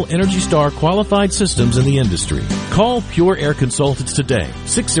dependable Energy Star qualified systems in the industry. Call Pure Air Consultants today,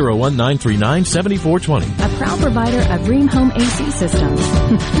 601-939-7420. A proud provider of Rheem Home AC systems.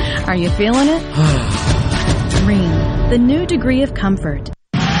 Are you feeling it? Rheem, the new degree of comfort.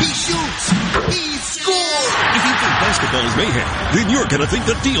 He shoots! He scores! If you think basketball is mayhem, then you're gonna think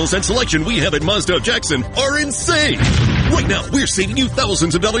the deals and selection we have at Mazda of Jackson are insane! Right now, we're saving you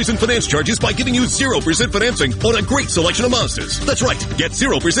thousands of dollars in finance charges by giving you 0% financing on a great selection of Mazdas. That's right, get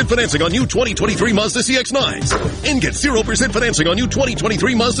 0% financing on new 2023 Mazda CX-9s. And get 0% financing on new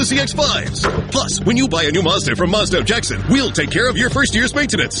 2023 Mazda CX-5s. Plus, when you buy a new Mazda from Mazda of Jackson, we'll take care of your first year's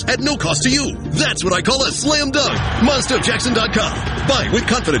maintenance at no cost to you. That's what I call a slam dunk. MazdaofJackson.com. Buy with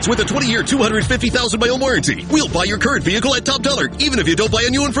confidence with a 20-year, 250,000-mile warranty. We'll buy your current vehicle at top dollar, even if you don't buy a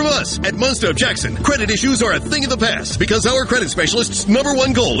new one from us. At Mazda of Jackson, credit issues are a thing of the past because our credit specialists' number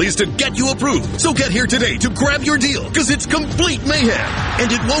one goal is to get you approved. So get here today to grab your deal, because it's complete mayhem,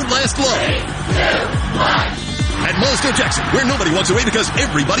 and it won't last long. 3, 2, 1. At Mazda of Jackson, where nobody walks away because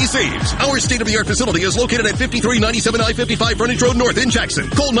everybody saves. Our state-of-the-art facility is located at 5397 I-55 Frontage Road North in Jackson.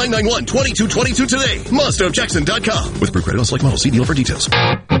 Call 991-2222 today. MazdaofJackson.com. With approved credit on select models. See deal for details.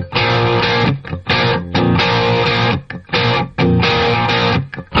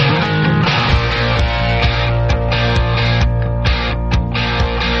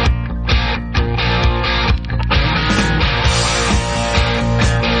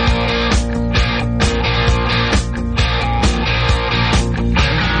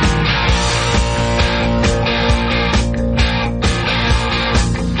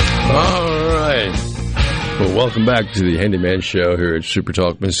 Welcome back to the Handyman Show here at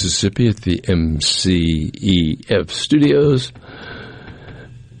SuperTalk Mississippi at the MCEF studios.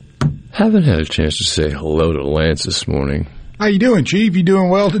 Haven't had a chance to say hello to Lance this morning. How you doing, Chief? You doing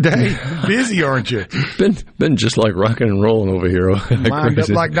well today? Busy, aren't you? Been just like rocking and rolling over here. Lined up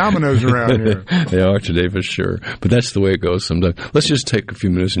like dominoes around here. They are today for sure. But that's the way it goes sometimes. Let's just take a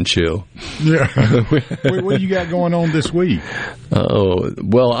few minutes and chill. Yeah. What do you got going on this week?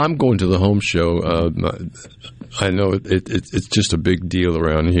 Well, I'm going to the home show. I know it's just a big deal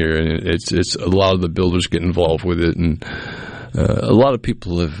around here, and it's a lot of the builders get involved with it, and a lot of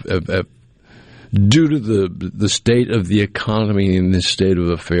people have due to the state of the economy and the state of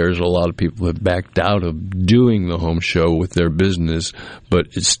affairs, a lot of people have backed out of doing the home show with their business. But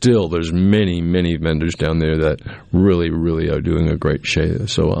it's still, there's many vendors down there that really are doing a great show.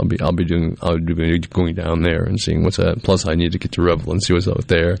 So I'll be going down there and seeing what's that. Plus, I need to get to Revel and see what's out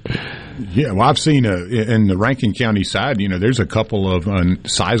there. Yeah, well, I've seen in the Rankin County side, there's a couple of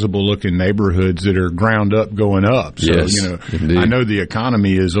sizable looking neighborhoods that are ground up going up. So, yes, indeed. I know the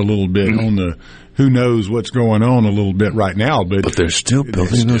economy is a little bit on the who knows what's going on a little bit right now, but they're still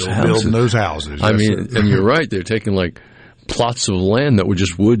building those houses. I mean, and you're right, they're taking like plots of land that were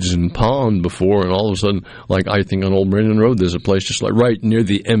just woods and pond before, and all of a sudden, like I think on Old Brandon Road, there's a place just like right near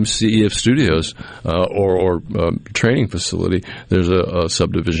the MCEF studios or training facility. There's a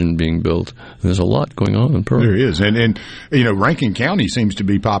subdivision being built. There's a lot going on in Pearl. There is, and Rankin County seems to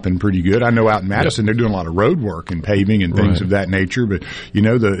be popping pretty good. I know out in Madison they're doing a lot of road work and paving and things of that nature. But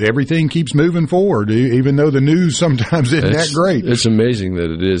everything keeps moving forward, even though the news sometimes isn't that great. It's amazing that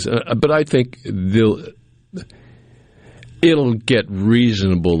it is, but I think it'll get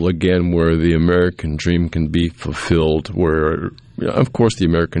reasonable again where the American dream can be fulfilled, where, of course, the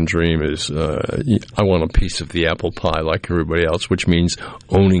American dream is I want a piece of the apple pie like everybody else, which means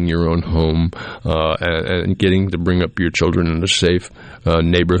owning your own home and getting to bring up your children in a safe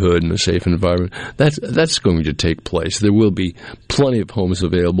neighborhood and a safe environment. That's going to take place. There will be plenty of homes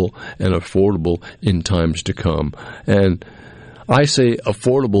available and affordable in times to come. And I say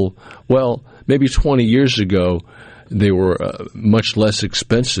affordable, well, maybe 20 years ago, they were much less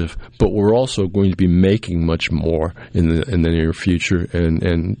expensive, but we're also going to be making much more in the near future,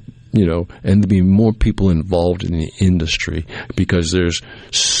 and there'll be more people involved in the industry because there's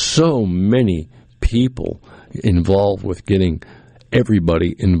so many people involved with getting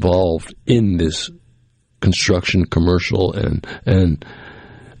everybody involved in this construction, commercial, and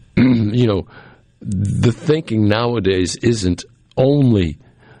the thinking nowadays isn't only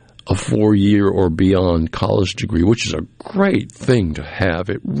a 4-year or beyond college degree, which is a great thing to have.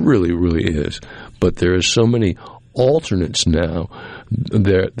 It really, really is. But there are so many alternates now.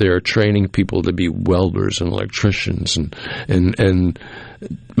 They're training people to be welders and electricians and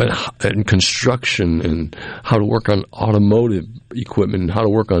construction and how to work on automotive equipment and how to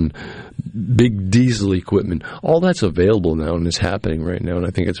work on big diesel equipment. All that's available now and is happening right now, and I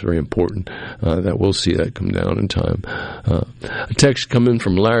think it's very important that we'll see that come down in time. A text come in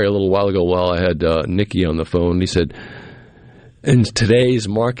from Larry a little while ago while I had Nikki on the phone. He said, in today's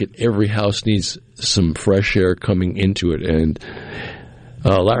market, every house needs some fresh air coming into it. And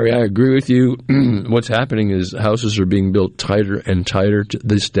Larry, I agree with you. What's happening is houses are being built tighter and tighter to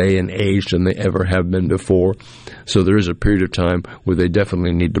this day and age than they ever have been before. So there is a period of time where they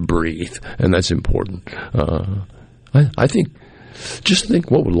definitely need to breathe, and that's important. I think, just think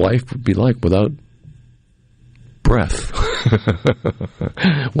what would life be like without breath.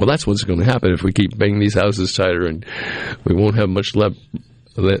 Well, that's what's going to happen if we keep making these houses tighter, and we won't have much breath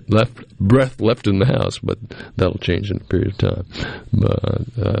left in the house, but that'll change in a period of time. But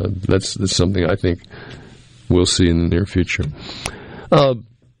that's something I think we'll see in the near future.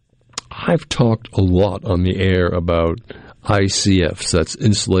 I've talked a lot on the air about ICFs, that's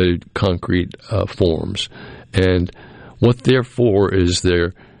insulated concrete forms, and what they're for is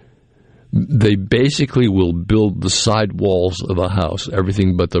they basically will build the side walls of a house,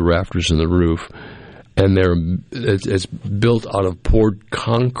 everything but the rafters and the roof, and it's built out of poured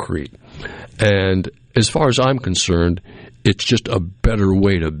concrete. And as far as I'm concerned, it's just a better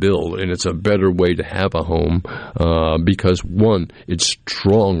way to build, and it's a better way to have a home because, one, it's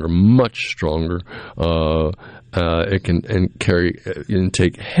stronger, much stronger. It can carry and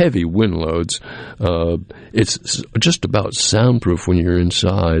take heavy wind loads. It's just about soundproof when you're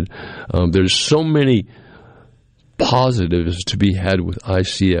inside. There's so many positives to be had with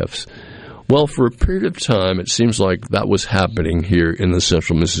ICFs. Well, for a period of time, it seems like that was happening here in the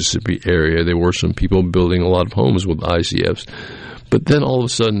central Mississippi area. There were some people building a lot of homes with ICFs. But then all of a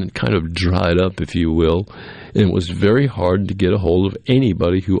sudden it kind of dried up, if you will, and it was very hard to get a hold of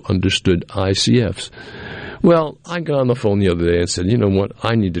anybody who understood ICFs. Well, I got on the phone the other day and said, you know what,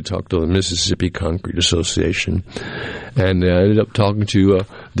 I need to talk to the Mississippi Concrete Association. And I ended up talking to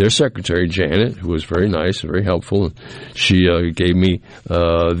their secretary, Janet, who was very nice, very helpful. She gave me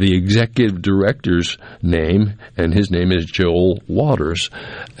the executive director's name, and his name is Joel Waters.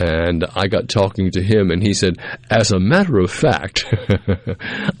 And I got talking to him, and he said, as a matter of fact,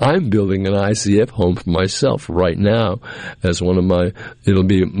 I'm building an ICF home for myself right now as it'll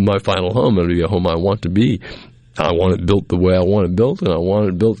be my final home. It'll be a home I want to be. I want it built the way I want it built, and I want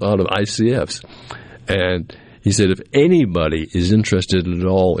it built out of ICFs. And he said if anybody is interested at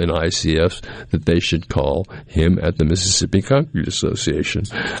all in ICFs, that they should call him at the Mississippi Concrete Association.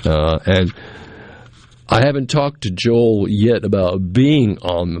 And I haven't talked to Joel yet about being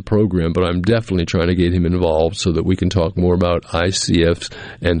on the program, but I'm definitely trying to get him involved so that we can talk more about ICFs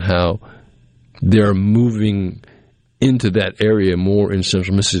and how they're moving into that area more in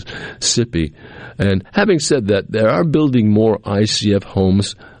central Mississippi. And having said that, they are building more ICF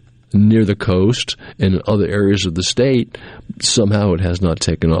homes near the coast and in other areas of the state. Somehow it has not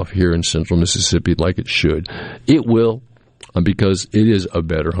taken off here in central Mississippi like it should. It will, because it is a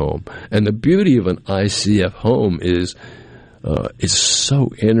better home. And the beauty of an ICF home is is so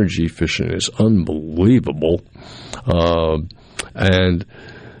energy efficient. It's unbelievable. And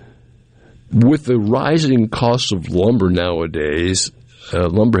with the rising cost of lumber nowadays,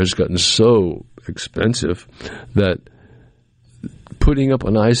 lumber has gotten so expensive that putting up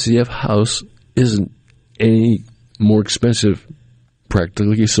an ICF house isn't any more expensive,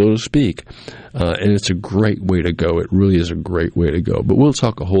 practically, so to speak. And it's a great way to go. It really is a great way to go. But we'll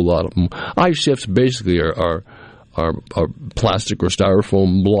talk a whole lot of them. ICFs basically are plastic or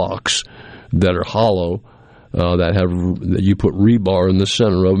styrofoam blocks that are hollow, that you put rebar in the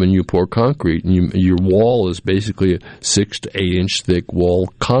center of, and you pour concrete. And your wall is basically a 6 to 8 inch thick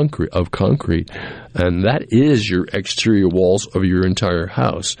wall of concrete, and that is your exterior walls of your entire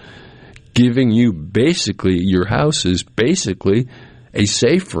house, giving you basically, your house is basically a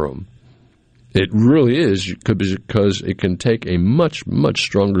safe room. It really is, because it can take a much, much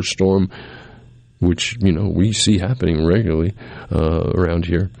stronger storm, which, we see happening regularly around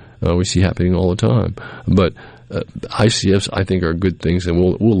here. We see happening all the time. But ICFs, I think, are good things, and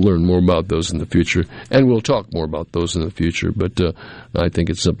we'll learn more about those in the future, and we'll talk more about those in the future. But I think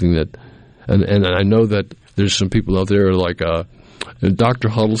it's something that, and I know that there's some people out there like Dr.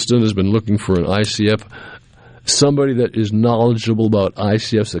 Huddleston has been looking for an ICF, somebody that is knowledgeable about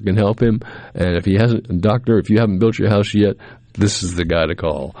ICFs that can help him. And if you haven't built your house yet, this is the guy to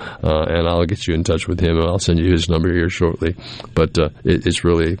call, and I'll get you in touch with him, and I'll send you his number here shortly. But it's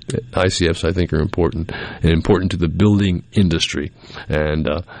really, ICFs, I think, are important to the building industry, and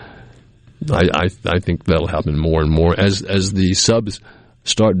I think that'll happen more and more as the subs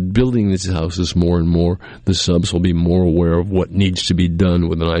start building these houses more and more. The subs will be more aware of what needs to be done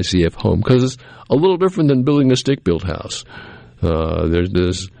with an ICF home, because it's a little different than building a stick-built house.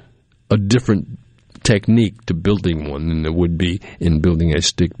 There's a different technique to building one than there would be in building a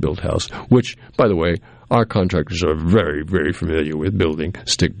stick-built house, which, by the way, our contractors are very, very familiar with building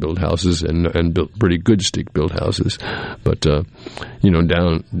stick-built houses and built pretty good stick-built houses. But,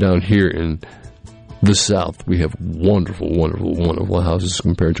 down here in the South, we have wonderful, wonderful, wonderful houses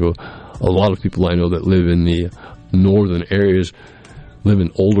compared to a lot of people I know that live in the northern areas, live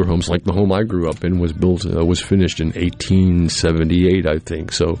in older homes. Like the home I grew up in was finished in 1878, I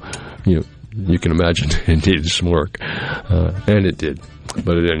think. So, you can imagine it needed some work, and it did.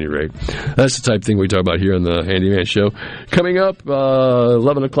 But at any rate, that's the type of thing we talk about here on the Handyman Show. Coming up,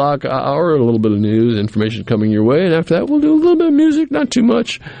 11 o'clock hour, a little bit of news, information coming your way, and after that we'll do a little bit of music, not too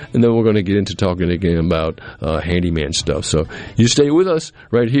much, and then we're going to get into talking again about handyman stuff. So you stay with us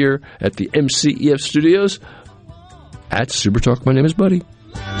right here at the MCEF Studios at SuperTalk. My name is Buddy.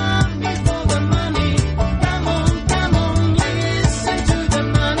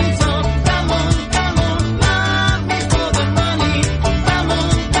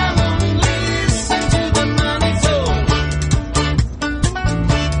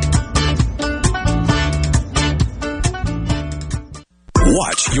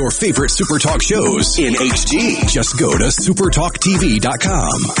 Watch your favorite SuperTalk shows in HD. Just go to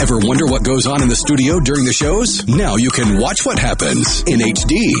supertalktv.com. Ever wonder what goes on in the studio during the shows? Now you can watch what happens in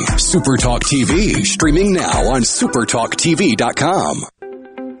HD. SuperTalk TV, streaming now on supertalktv.com.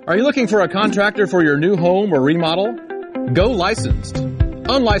 Are you looking for a contractor for your new home or remodel? Go licensed.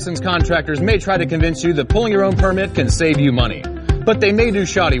 Unlicensed contractors may try to convince you that pulling your own permit can save you money, but they may do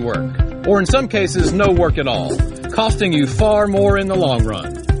shoddy work, or in some cases no work at all, costing you far more in the long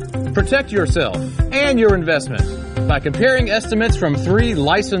run. Protect yourself and your investment by comparing estimates from 3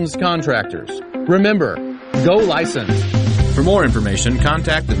 licensed contractors. Remember, go licensed. For more information,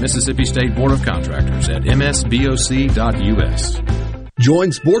 contact the Mississippi State Board of Contractors at msboc.us.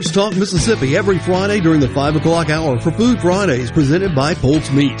 Join Sports Talk Mississippi every Friday during the 5 o'clock hour for Food Fridays presented by Polk's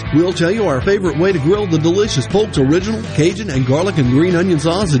Meat. We'll tell you our favorite way to grill the delicious Polk's Original, Cajun, and garlic and green onion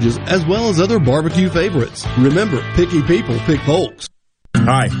sausages, as well as other barbecue favorites. Remember, picky people pick Polk's.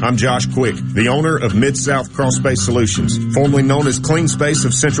 Hi, I'm Josh Quick, the owner of Mid-South Crawl Space Solutions, formerly known as Clean Space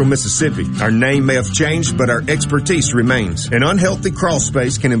of Central Mississippi. Our name may have changed, but our expertise remains. An unhealthy crawl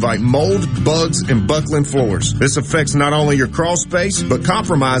space can invite mold, bugs, and buckling floors. This affects not only your crawl space, but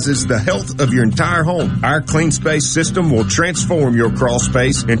compromises the health of your entire home. Our Clean Space system will transform your crawl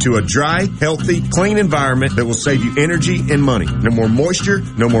space into a dry, healthy, clean environment that will save you energy and money. No more moisture,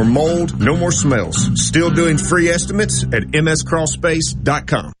 no more mold, no more smells. Still doing free estimates at mscrawlspace.com.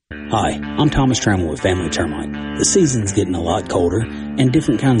 Hi, I'm Thomas Trammell with Family Termite. The season's getting a lot colder, and and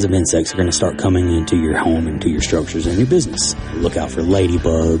different kinds of insects are going to start coming into your home, into your structures and your business. Look out for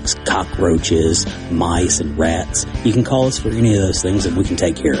ladybugs, cockroaches, mice, and rats. You can call us for any of those things and we can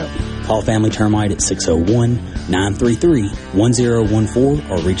take care of you. Call Family Termite at 601-933-1014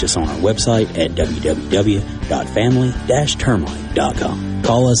 or reach us on our website at www.family-termite.com.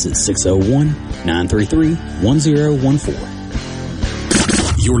 Call us at 601-933-1014.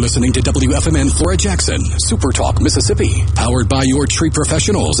 You're listening to WFMN Flora Jackson, SuperTalk Mississippi, powered by your tree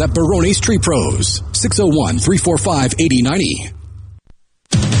professionals at Barone's Tree Pros, 601-345-8090.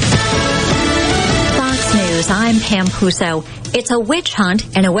 Fox News, I'm Pam Puso. It's a witch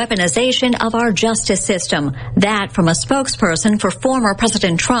hunt and a weaponization of our justice system. That from a spokesperson for former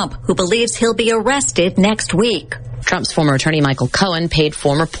President Trump, who believes he'll be arrested next week. Trump's former attorney Michael Cohen paid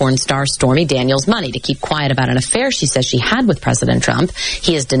former porn star Stormy Daniels money to keep quiet about an affair she says she had with President Trump.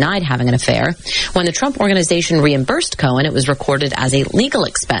 He has denied having an affair. When the Trump organization reimbursed Cohen, it was recorded as a legal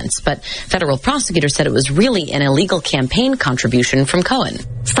expense, but federal prosecutors said it was really an illegal campaign contribution from Cohen.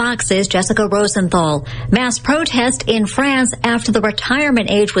 Fox's Jessica Rosenthal. Mass protest in France after the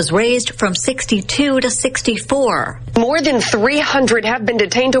retirement age was raised from 62 to 64. More than 300 have been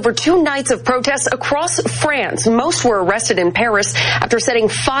detained over 2 nights of protests across France. Most were arrested in Paris after setting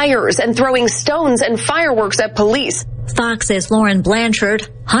fires and throwing stones and fireworks at police. Fox's Lauren Blanchard.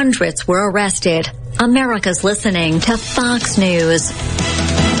 Hundreds were arrested. America's listening to Fox News.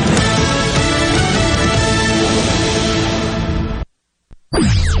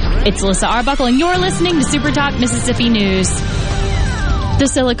 It's Alyssa Arbuckle, and you're listening to SuperTalk Mississippi News. The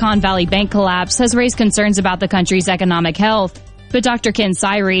Silicon Valley Bank collapse has raised concerns about the country's economic health. But Dr. Ken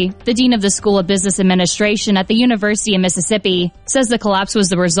Syrie, the dean of the School of Business Administration at the University of Mississippi, says the collapse was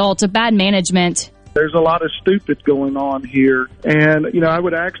the result of bad management. There's a lot of stupid going on here. And, I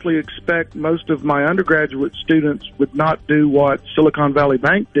would actually expect most of my undergraduate students would not do what Silicon Valley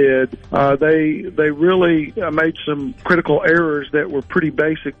Bank did. They really made some critical errors that were pretty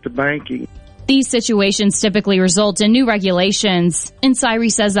basic to banking. These situations typically result in new regulations, and Syrie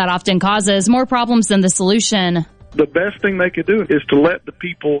says that often causes more problems than the solution. The best thing they could do is to let the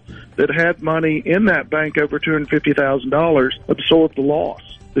people that had money in that bank over $250,000 absorb the loss.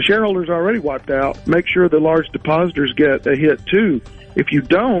 The shareholders are already wiped out. Make sure the large depositors get a hit too. If you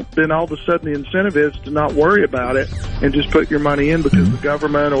don't, then all of a sudden the incentive is to not worry about it and just put your money in because the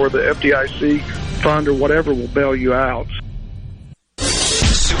government or the FDIC fund or whatever will bail you out.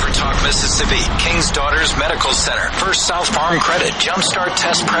 SuperTalk Mississippi, King's Daughters Medical Center, First South Farm Credit,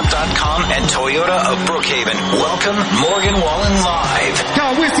 JumpstartTestPrep.com, and Toyota of Brookhaven. Welcome, Morgan Wallen Live.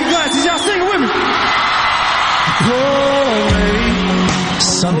 Y'all whiskey glasses, y'all sing it with me.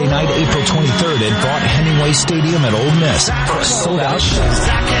 Sunday night, April 23rd at Vaught Hemingway Stadium at Ole Miss for a sold-out show.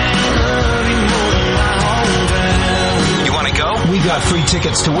 You want to go? We got free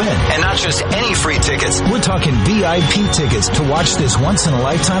tickets to win. And not just any free tickets. We're talking VIP tickets to watch this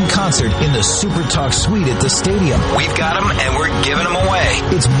once-in-a-lifetime concert in the SuperTalk Suite at the stadium. We've got them, and we're giving them away.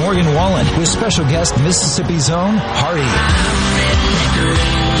 It's Morgan Wallen with special guest Mississippi's own Hardy.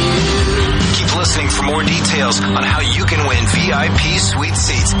 Keep listening for more details on how you can win VIP suite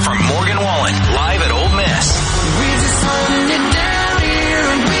seats from Morgan Wallen, live at Ole Miss. We're just holding it down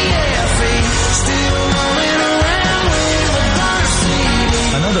here in BFA, still rolling around with a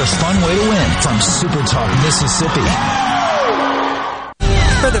varsity. Another fun way to win from SuperTalk Mississippi.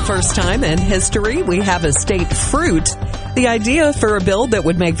 For the first time in history, we have a state fruit. The idea for a bill that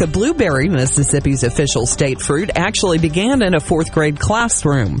would make the blueberry Mississippi's official state fruit actually began in a 4th grade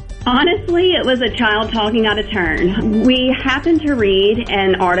classroom. Honestly, it was a child talking out of turn. We happened to read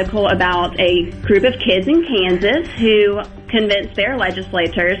an article about a group of kids in Kansas who convinced their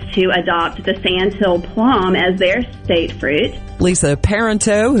legislators to adopt the sandhill plum as their state fruit. Lisa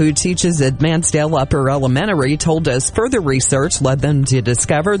Parento, who teaches at Mansdale Upper Elementary, told us further research led them to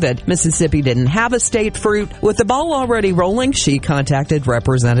discover that Mississippi didn't have a state fruit. With the ball already rolling, she contacted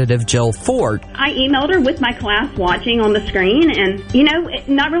Representative Jill Ford. I emailed her with my class watching on the screen and,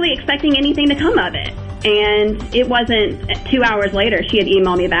 not really expecting anything to come of it. And it wasn't 2 hours later, she had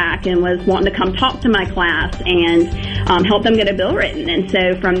emailed me back and was wanting to come talk to my class and help them get a bill written. And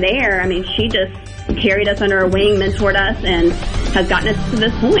so from there, she just carried us under her wing, mentored us, and has gotten us to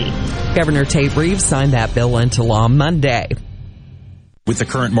this point. Governor Tate Reeves signed that bill into law Monday. With the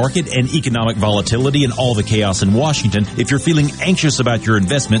current market and economic volatility and all the chaos in Washington, if you're feeling anxious about your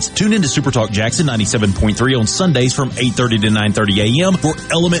investments, tune in to SuperTalk Jackson 97.3 on Sundays from 8:30 to 9:30 a.m. for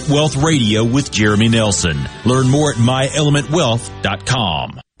Element Wealth Radio with Jeremy Nelson. Learn more at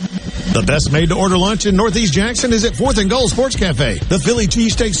myelementwealth.com. The best made-to-order lunch in Northeast Jackson is at 4th and Gold Sports Cafe. The Philly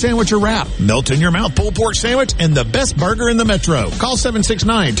cheesesteak sandwich or wrap, melt-in-your-mouth pulled pork sandwich, and the best burger in the metro. Call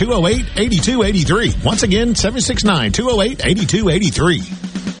 769-208-8283. Once again, 769-208-8283.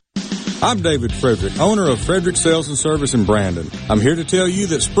 I'm David Frederick, owner of Frederick Sales and Service in Brandon. I'm here to tell you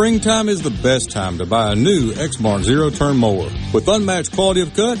that springtime is the best time to buy a new Exmark zero-turn mower. With unmatched quality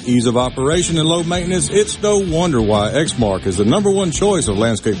of cut, ease of operation, and low maintenance, it's no wonder why Exmark is the #1 choice of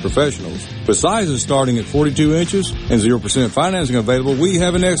landscape professionals. With sizes starting at 42 inches and 0% financing available, we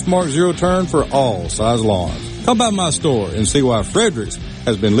have an Exmark zero-turn for all size lawns. Come by my store and see why Frederick's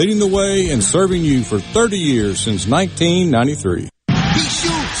has been leading the way and serving you for 30 years since 1993.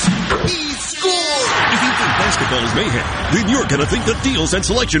 Basketball is mayhem, then you're going to think the deals and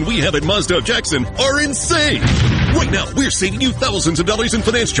selection we have at Mazda of Jackson are insane. Right now, we're saving you thousands of dollars in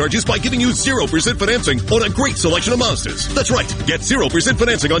finance charges by giving you 0% financing on a great selection of Mazdas. That's right. Get 0%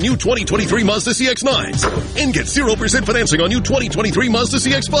 financing on new 2023 Mazda CX-9s. And get 0% financing on new 2023 Mazda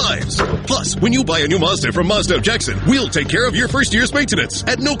CX-5s. Plus, when you buy a new Mazda from Mazda of Jackson, we'll take care of your first year's maintenance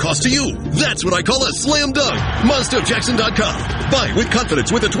at no cost to you. That's what I call a slam dunk. MazdaofJackson.com. Buy with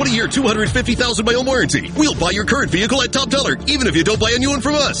confidence with a 20-year, 250,000-mile warranty. We'll buy your current vehicle at top dollar, even if you don't buy a new one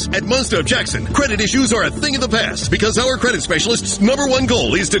from us. At Mazda of Jackson, credit issues are a thing of the past because our credit specialists' #1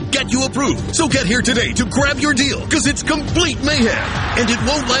 goal is to get you approved. So get here today to grab your deal because it's complete mayhem and it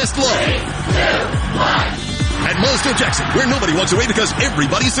won't last long. 3, 2, 1. At Mazda of Jackson, where nobody walks away because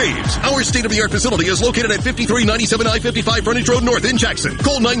everybody saves. Our state-of-the-art facility is located at 5397 I-55 Frontage Road North in Jackson.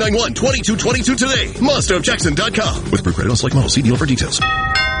 Call 991-2222 today. MazdaofJackson.com. With per credit on select models. See deal for details.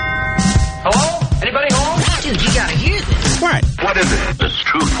 Hello? Anybody home? Dude, you gotta hear this. What? What is it? Its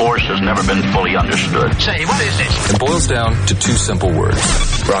true force has never been fully understood. Say, what is it? It boils down to 2 simple words.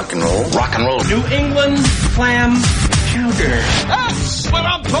 Rock and roll. Rock and roll. New England clam chowder. That's what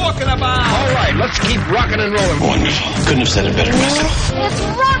I'm talking about. All right, let's keep rocking and rolling. Wonderful. Couldn't have said it better myself. It's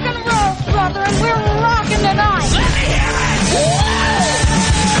rock and roll, brother, and we're rocking tonight. Let me hear it.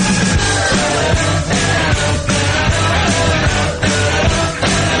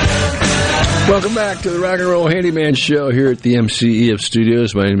 Welcome back to the Rock and Roll Handyman Show here at the MCEF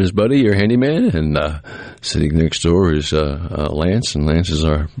Studios. My name is Buddy, your handyman, and sitting next door is Lance, and Lance is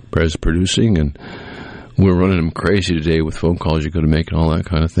our producing, and we're running him crazy today with phone calls you got to make and all that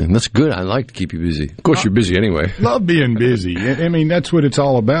kind of thing. That's good. I like to keep you busy. Of course, you're busy anyway. Love being busy. I mean, that's what it's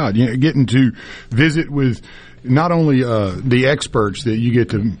all about. You know, getting to visit with not only the experts that you get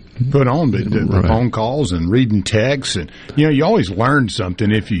to put on, but the phone calls and reading texts. And, you know, you always learn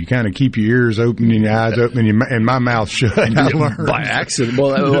something if you kind of keep your ears open and your eyes open and my mouth shut. I learned. By accident.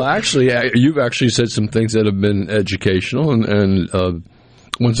 Well, actually, you've actually said some things that have been educational, and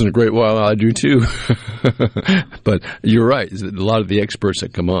once in a great while I do too. But you're right. A lot of the experts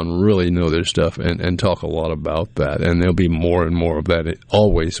that come on really know their stuff and talk a lot about that. And there'll be more and more of that. It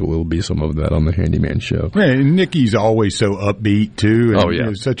always will be some of that on the Handyman Show. Yeah, and Nikki's always so upbeat too. And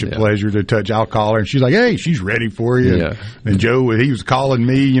it's such a pleasure to touch. I'll call her and she's like, "Hey, she's ready for you." Yeah. And Joe, he was calling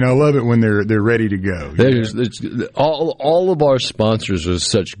me. You know, I love it when they're ready to go. All of our sponsors are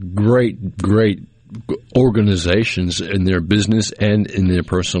such great organizations in their business and in their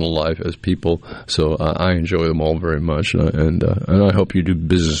personal life as people, so I enjoy them all very much, and I hope you do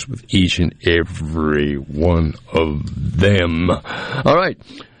business with each and every one of them. All right,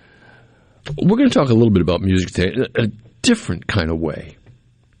 we're going to talk a little bit about music today, a different kind of way.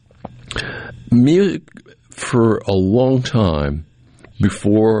 Music for a long time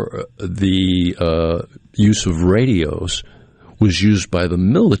before the use of radios was used by the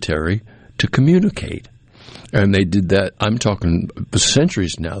military to communicate. And they did that, I'm talking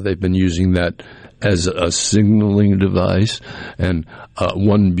centuries now. They've been using that as a signaling device, and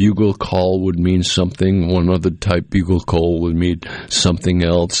one bugle call would mean something, one other type bugle call would mean something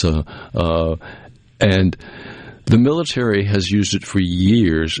else. And the military has used it for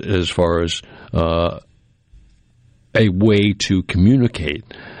years as far as a way to communicate.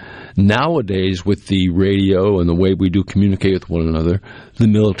 Nowadays, with the radio and the way we do communicate with one another, the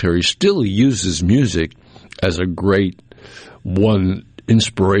military still uses music as a great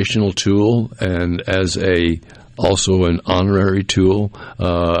inspirational tool and as also an honorary tool.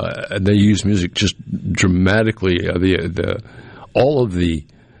 They use music just dramatically. All of the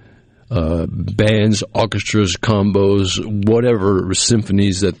bands, orchestras, combos, whatever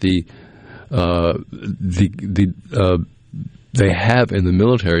symphonies that they have in the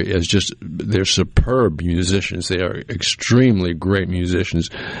military as they're superb musicians. They are extremely great musicians.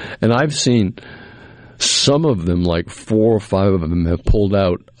 And I've seen some of them, like 4 or 5 of them, have pulled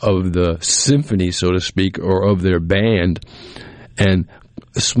out of the symphony, so to speak, or of their band, and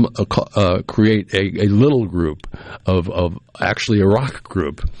create a little group of actually a rock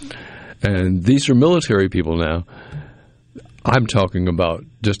group. And these are military people now. I'm talking about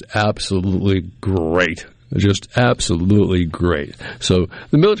just absolutely great. Just absolutely great. So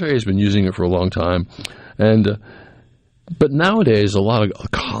the military has been using it for a long time. But nowadays, a lot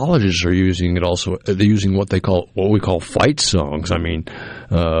of colleges are using it also. They're using what we call fight songs. I mean,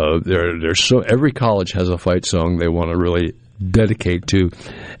 every college has a fight song they want to really dedicate to,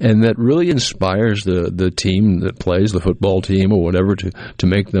 and that really inspires the team that plays, the football team or whatever, to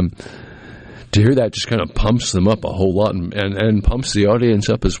make them. To hear that just kind of pumps them up a whole lot and pumps the audience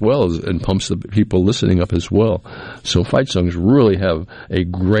up as well, and pumps the people listening up as well. So fight songs really have a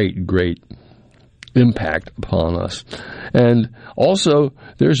great, great impact upon us. And also,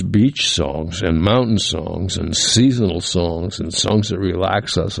 there's beach songs and mountain songs and seasonal songs and songs that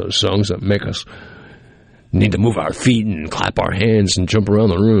relax us, or songs that make us need to move our feet and clap our hands and jump around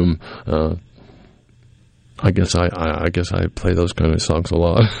the room. I guess I play those kind of songs a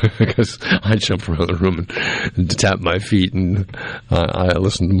lot because I jump around the room and tap my feet, and I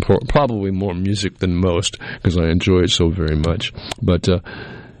listen to probably more music than most because I enjoy it so very much. But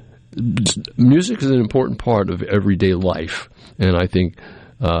music is an important part of everyday life, and I think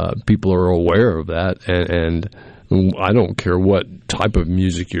people are aware of that, and I don't care what type of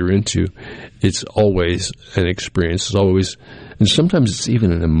music you're into, it's always an experience. It's always, and sometimes it's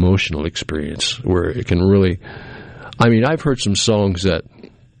even an emotional experience where it can really, I mean, I've heard some songs that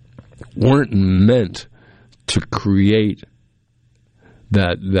weren't meant to create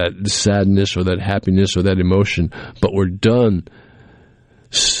that sadness or that happiness or that emotion, but were done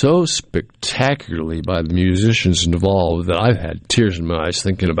so spectacularly by the musicians involved that I've had tears in my eyes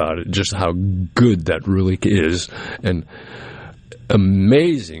thinking about it, just how good that really is. And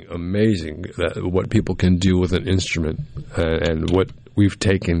amazing that what people can do with an instrument, and what we've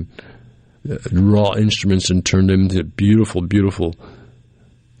taken raw instruments and turned them into beautiful, beautiful,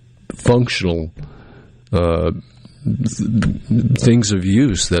 functional things of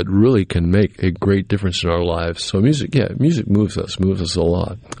use that really can make a great difference in our lives. So music moves us a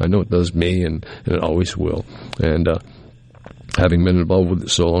lot. I know it does me, and it always will. And having been involved with it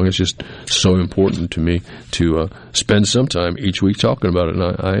so long, it's just so important to me to spend some time each week talking about it,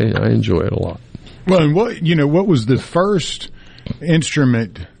 and I enjoy it a lot. Well, and what was the first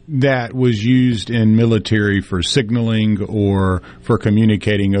instrument that was used in military for signaling or for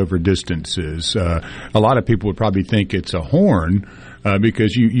communicating over distances? A lot of people would probably think it's a horn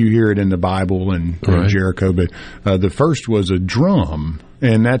because you hear it in the Bible and right. Jericho, but the first was a drum,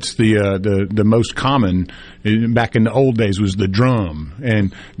 and that's the most common back in the old days was the drum,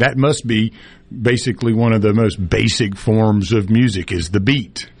 and that must be basically one of the most basic forms of music is the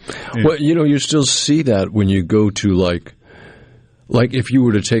beat. Well, you still see that when you go to like if you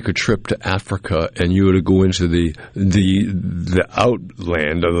were to take a trip to Africa and you were to go into the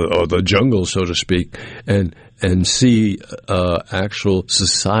outland or the jungle, so to speak, and see actual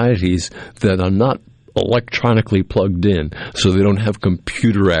societies that are not electronically plugged in, so they don't have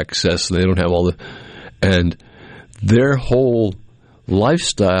computer access, they don't have and their whole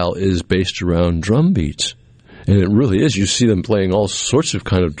lifestyle is based around drum beats. And it really is. You see them playing all sorts of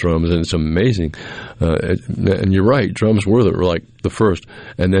kind of drums, and it's amazing. And you're right, drums were like the first.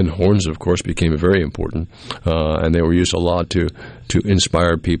 And then horns, of course, became very important. And they were used a lot to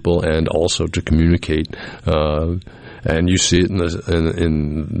inspire people and also to communicate. And you see it in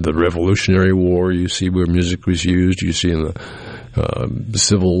the Revolutionary War. You see where music was used. You see in the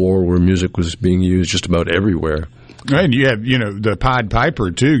Civil War where music was being used just about everywhere. And you have, the Pied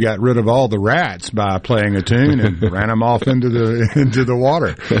Piper too got rid of all the rats by playing a tune and ran them off into the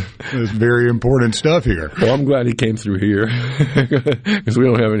water. It's very important stuff here. Well, I'm glad he came through here because we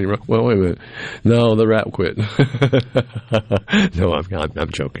don't have any. Well, wait a minute. No, the rat quit. No, I'm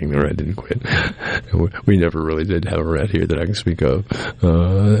joking. The rat didn't quit. We never really did have a rat here that I can speak of.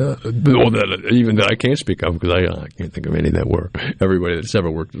 Even that I can't speak of because I can't think of any that were. Everybody that's ever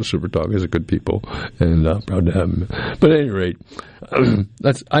worked at SuperTalk is a good people, and proud to have them. But at any rate,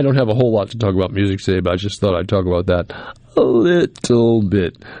 I don't have a whole lot to talk about music today, but I just thought I'd talk about that a little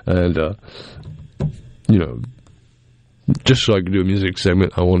bit. And, just so I could do a music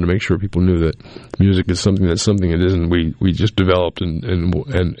segment, I wanted to make sure people knew that music is something it isn't. We just developed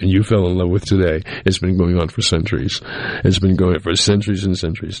and you fell in love with today. It's been going on for centuries. It's been going on for centuries and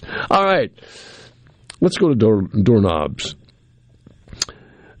centuries. All right. Let's go to doorknobs.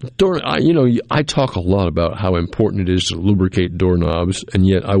 I talk a lot about how important it is to lubricate doorknobs, and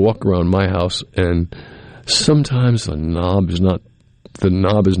yet I walk around my house and sometimes the knob is not the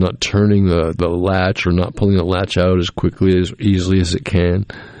knob is not turning the latch or not pulling the latch out as quickly, as easily as it can.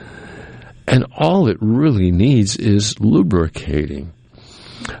 And all it really needs is lubricating.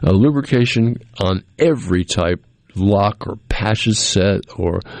 Lubrication on every type lock or patches set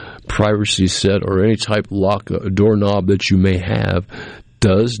or privacy set or any type lock doorknob that you may have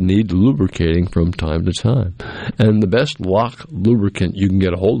does need lubricating from time to time. And the best lock lubricant you can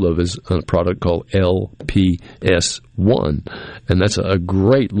get a hold of is a product called LPS1, and that's a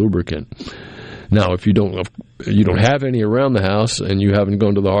great lubricant. Now, if you don't have any around the house and you haven't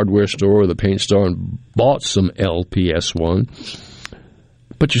gone to the hardware store or the paint store and bought some LPS1,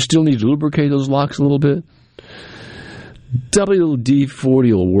 but you still need to lubricate those locks a little bit,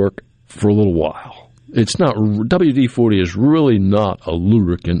 WD-40 will work for a little while. It's not WD-40 is really not a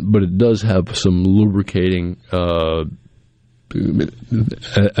lubricant, but it does have some lubricating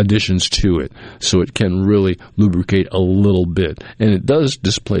additions to it, so it can really lubricate a little bit, and it does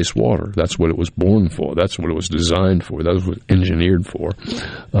displace water. That's what it was born for. That's what it was designed for. That's what it was engineered for.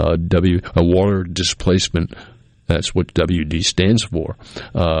 Water displacement. That's what WD stands for.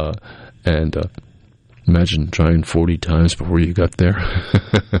 Imagine trying 40 times before you got there.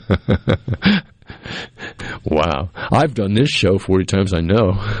 Wow. I've done this show 40 times, I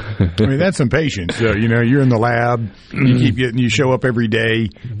know. I mean, that's some patience. You're in the lab. You show up every day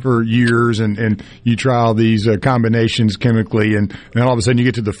for years, and you try all these combinations chemically, and then all of a sudden you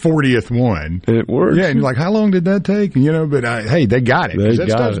get to the 40th one. And it works. Yeah, and you're like, how long did that take? But hey, they got it. That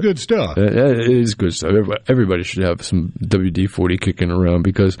stuff's good stuff. It is good stuff. Everybody should have some WD-40 kicking around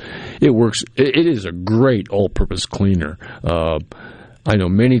because it works. It is a great all-purpose cleaner. I know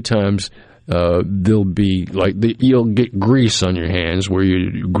many times there'll be you'll get grease on your hands where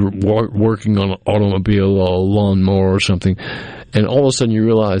you're working on an automobile or a lawnmower or something, and all of a sudden you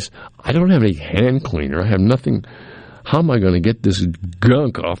realize, I don't have any hand cleaner. I have nothing. How am I going to get this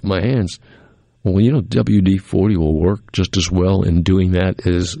gunk off my hands? Well, WD-40 will work just as well in doing that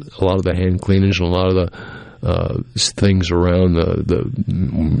as a lot of the hand cleaners and a lot of the things around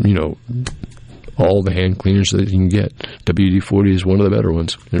all the hand cleaners that you can get. WD-40 is one of the better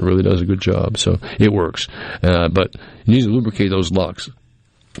ones. It really does a good job, so it works. But you need to lubricate those locks.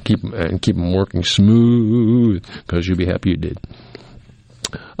 Keep them working smooth, because you'll be happy you did.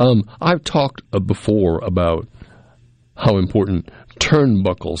 I've talked before about how important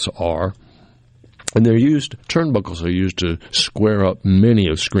turnbuckles are. And turnbuckles are used to square up many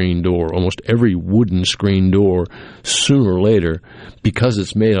a screen door, almost every wooden screen door, sooner or later, because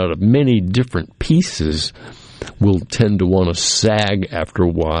it's made out of many different pieces, will tend to want to sag after a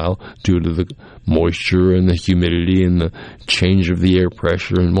while due to the moisture and the humidity and the change of the air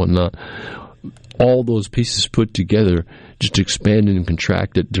pressure and whatnot. All those pieces put together just expand and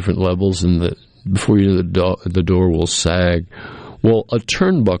contract at different levels, and before you know the door will sag. Well, a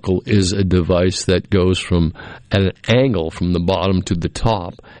turnbuckle is a device that goes at an angle from the bottom to the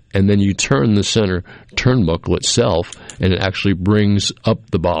top, and then you turn the center turnbuckle itself, and it actually brings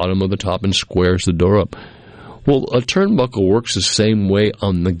up the bottom of the top and squares the door up. Well, a turnbuckle works the same way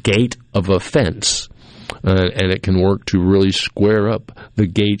on the gate of a fence, and it can work to really square up the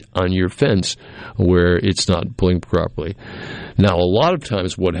gate on your fence where it's not pulling properly. Now, a lot of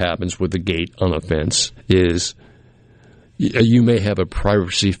times what happens with the gate on a fence is you may have a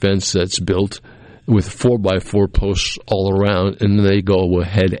privacy fence that's built with 4x4 posts all around, and they go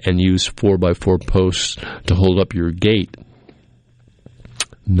ahead and use 4x4 posts to hold up your gate.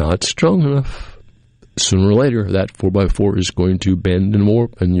 Not strong enough. Sooner or later, that 4x4 is going to bend and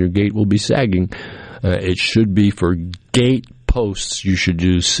warp, and your gate will be sagging. It should be for gate posts, you should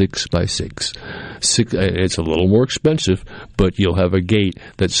use 6x6. It's a little more expensive, but you'll have a gate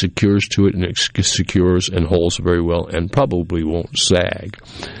that secures to it, and it secures and holds very well and probably won't sag.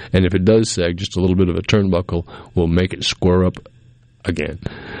 And if it does sag, just a little bit of a turnbuckle will make it square up again.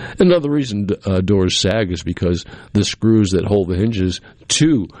 Another reason doors sag is because the screws that hold the hinges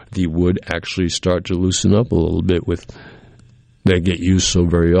to the wood actually start to loosen up a little bit. They get used so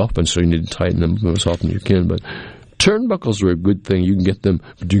very often, so you need to tighten them as often as you can. But turnbuckles are a good thing. You can get them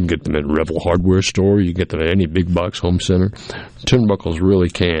at Rebel Hardware Store. You can get them at any big box home center. Turnbuckles really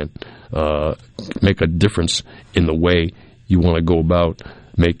can make a difference in the way you want to go about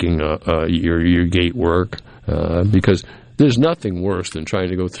making your gate work, because there's nothing worse than trying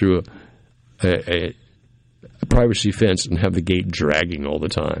to go through a privacy fence and have the gate dragging all the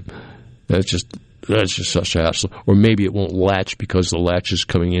time. That's just such a hassle. Or maybe it won't latch because the latch is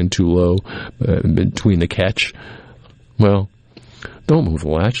coming in too low between the catch. Well, don't move the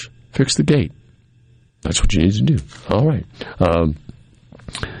latch. Fix the gate. That's what you need to do. All right.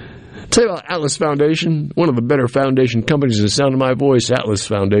 Tell you about Atlas Foundation, one of the better foundation companies in the sound of my voice, Atlas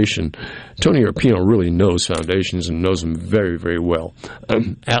Foundation. Tony Arpino really knows foundations and knows them very, very well.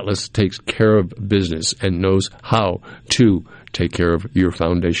 Atlas takes care of business and knows how to take care of your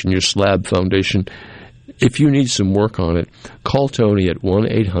foundation, your slab foundation. If you need some work on it, call Tony at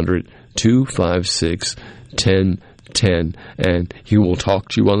 1-800-256-1010, and he will talk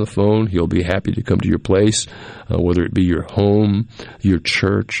to you on the phone. He'll be happy to come to your place, whether it be your home, your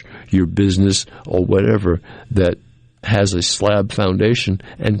church, your business, or whatever that has a slab foundation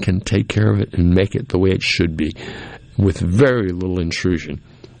and can take care of it and make it the way it should be with very little intrusion.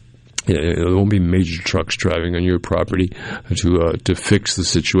 There won't be major trucks driving on your property to fix the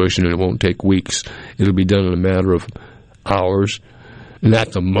situation, and it won't take weeks. It'll be done in a matter of hours, and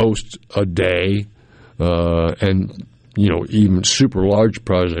at the most a day, and even super large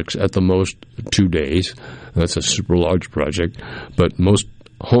projects at the most 2 days. That's a super large project, but most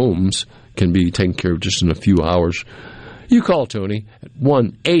homes can be taken care of just in a few hours. You call Tony at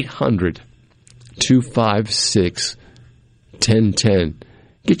 1-800-256-1010.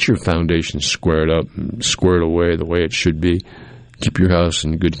 Get your foundation squared up and squared away the way it should be. Keep your house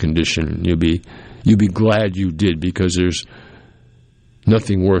in good condition, and you'll be glad you did, because there's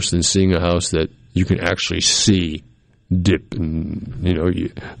nothing worse than seeing a house that you can actually see dip, and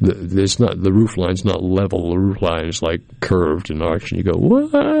the roof line's not level. The roof line is like curved and arched, and you go,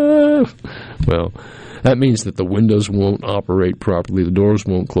 what? Well, that means that the windows won't operate properly, the doors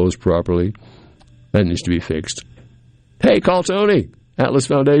won't close properly. That needs to be fixed. Hey, call Tony. Atlas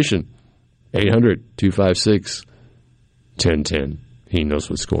Foundation, 800-256-1010. He knows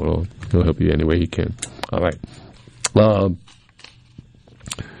what's going on. He'll help you any way he can. All right. The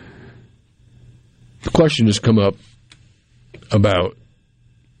question has come up about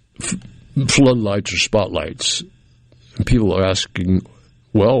floodlights or spotlights. And people are asking,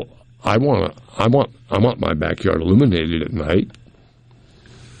 well, I want my backyard illuminated at night.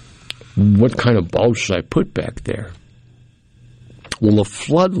 What kind of bulbs should I put back there? Well, a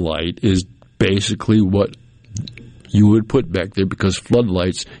floodlight is basically what you would put back there, because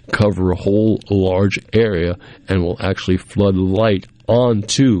floodlights cover a whole large area and will actually flood light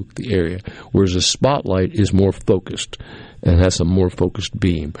onto the area, whereas a spotlight is more focused and has a more focused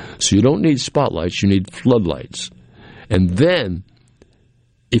beam. So you don't need spotlights, you need floodlights. And then,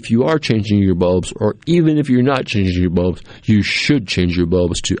 if you are changing your bulbs, or even if you're not changing your bulbs, you should change your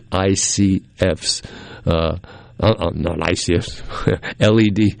bulbs to ICFs. Not ICFs,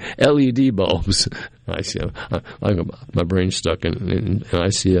 LED bulbs. ICF. My brain's stuck in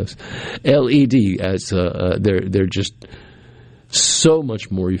ICFs. LED, as they're just so much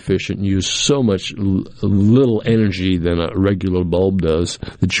more efficient, use so much little energy than a regular bulb does,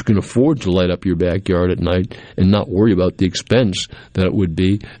 that you can afford to light up your backyard at night and not worry about the expense that it would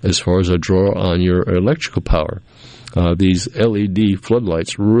be as far as a draw on your electrical power. These LED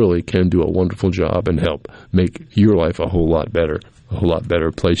floodlights really can do a wonderful job and help make your life a whole lot better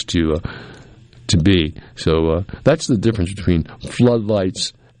place to be. So that's the difference between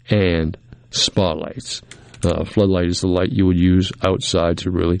floodlights and spotlights. Floodlight is the light you would use outside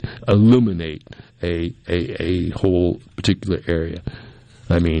to really illuminate a whole particular area.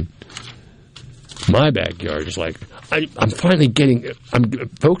 I mean, my backyard is like, I'm finally getting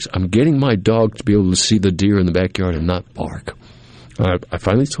my dog to be able to see the deer in the backyard and not bark. I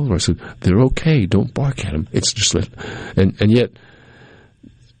finally told her, I said, they're okay, don't bark at them. It's just that, and yet,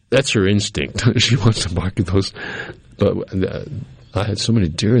 that's her instinct. She wants to bark at those. But I had so many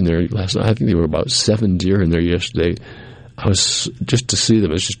deer in there last night. I think there were about 7 deer in there yesterday. I was just to see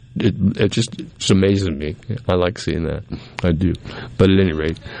them. It just amazes me. I like seeing that. I do. But at any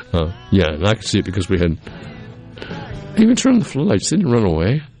rate, and I could see it because we had. I even turned on the floodlights. They didn't run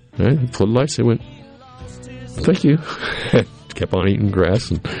away. Right? The floodlights. They went. Thank you. Kept on eating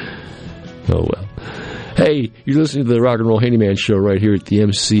grass. And, oh well. Hey, you're listening to the Rock and Roll Handyman Show right here at the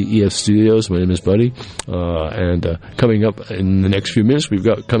MCEF Studios. My name is Buddy, and coming up in the next few minutes, we've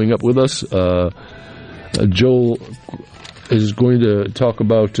got coming up with us Joel is going to talk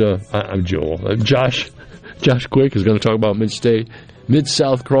about. I'm Joel. Josh Quick is going to talk about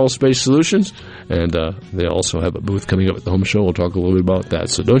Mid-South Crawl Space Solutions, and they also have a booth coming up at the Home Show. We'll talk a little bit about that.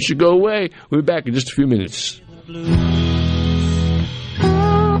 So don't you go away. We'll be back in just a few minutes.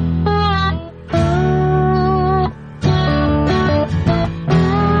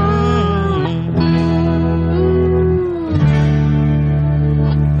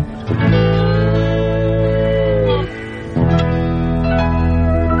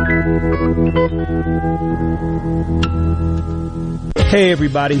 Hey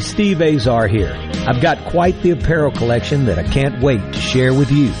everybody, Steve Azar here. I've got quite the apparel collection that I can't wait to share with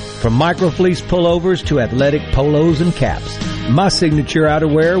you. From microfleece pullovers to athletic polos and caps, my signature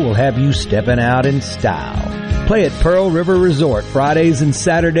outerwear will have you stepping out in style. Play at Pearl River Resort Fridays and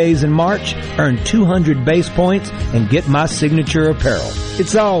Saturdays in March. Earn 200 base points and get my signature apparel.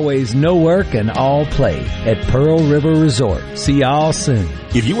 It's always no work and all play at Pearl River Resort. See y'all soon.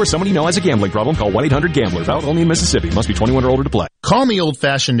 If you or someone you know has a gambling problem, call 1-800-GAMBLER. Valid only in Mississippi. Must be 21 or older to play. Call me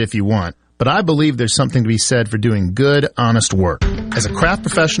old-fashioned if you want, but I believe there's something to be said for doing good, honest work. As a craft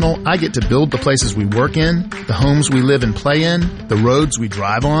professional, I get to build the places we work in, the homes we live and play in, the roads we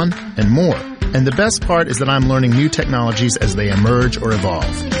drive on, and more. And the best part is that I'm learning new technologies as they emerge or evolve.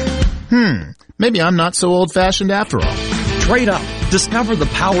 Maybe I'm not so old-fashioned after all. Trade up. Discover the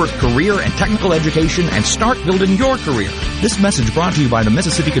power of career and technical education and start building your career. This message brought to you by the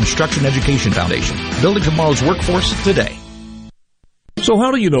Mississippi Construction Education Foundation. Building tomorrow's workforce today. So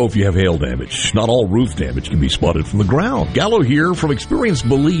how do you know if you have hail damage? Not all roof damage can be spotted from the ground. Gallo here. From experience,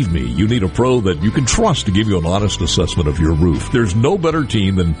 believe me, you need a pro that you can trust to give you an honest assessment of your roof. There's no better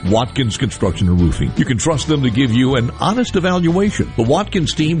team than Watkins Construction and Roofing. You can trust them to give you an honest evaluation. The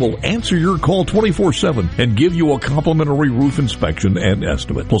Watkins team will answer your call 24/7 and give you a complimentary roof inspection and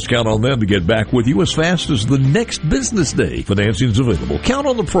estimate. Plus, count on them to get back with you as fast as the next business day. Financing's available. Count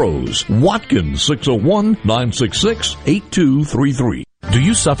on the pros. Watkins, 601-966-8233. Do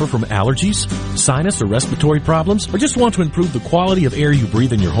you suffer from allergies, sinus, or respiratory problems, or just want to improve the quality of air you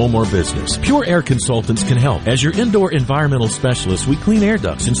breathe in your home or business? Pure Air Consultants can help. As your indoor environmental specialist, we clean air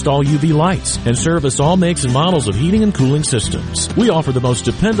ducts, install UV lights, and service all makes and models of heating and cooling systems. We offer the most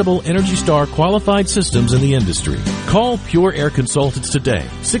dependable Energy Star qualified systems in the industry. Call Pure Air Consultants today,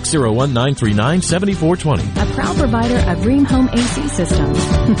 601-939-7420. A proud provider of Ream Home AC systems.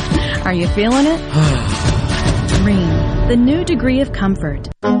 Are you feeling it? Ream, the new degree of comfort.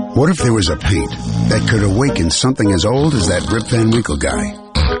 What if there was a paint that could awaken something as old as that Rip Van Winkle guy?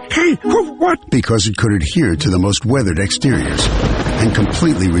 Hey, what? Because it could adhere to the most weathered exteriors and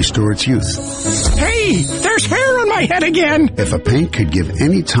completely restore its youth. Hey, there's hair on my head again! If a paint could give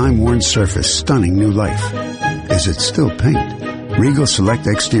any time-worn surface stunning new life, is it still paint? Regal Select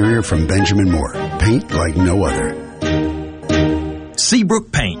Exterior from Benjamin Moore. Paint like no other.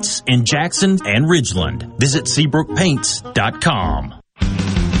 Seabrook Paints in Jackson and Ridgeland. Visit SeabrookPaints.com.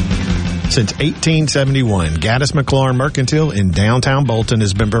 Since 1871, Gaddis McLaurin Mercantile in downtown Bolton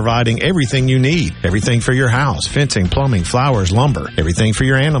has been providing everything you need. Everything for your house, fencing, plumbing, flowers, lumber. Everything for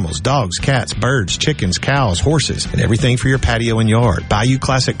your animals, dogs, cats, birds, chickens, cows, horses. And everything for your patio and yard. Bayou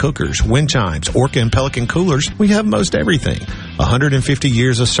Classic cookers, wind chimes, Orca and Pelican coolers. We have most everything. 150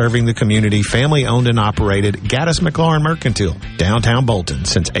 years of serving the community, family owned and operated. Gaddis McLaurin Mercantile, downtown Bolton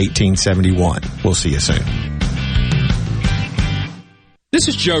since 1871. We'll see you soon. This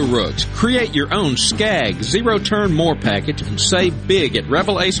is Joe Rooks. Create your own Skag zero-turn mower package and save big at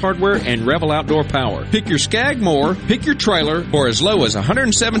Revel Ace Hardware and Revel Outdoor Power. Pick your Skag mower, pick your trailer for as low as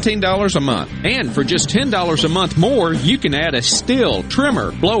 $117 a month. And for just $10 a month more, you can add a still,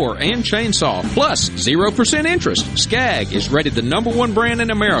 trimmer, blower, and chainsaw, plus 0% interest. Skag is rated the #1 brand in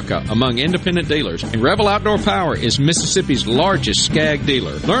America among independent dealers, and Revel Outdoor Power is Mississippi's largest Skag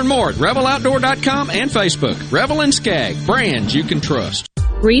dealer. Learn more at RevelOutdoor.com and Facebook. Revel and Skag, brands you can trust.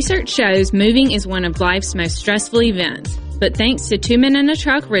 Research shows moving is one of life's most stressful events, but thanks to 2 Men and a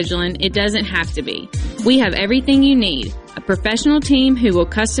Truck Ridgeland, it doesn't have to be. We have everything you need. A professional team who will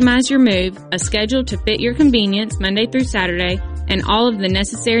customize your move, a schedule to fit your convenience Monday through Saturday, and all of the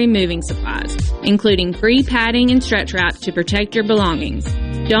necessary moving supplies, including free padding and stretch wrap to protect your belongings.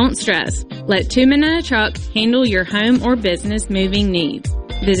 Don't stress. Let 2 Men and a Truck handle your home or business moving needs.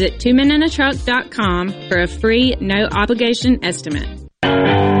 Visit 2menandatruck.com for a free, no-obligation estimate.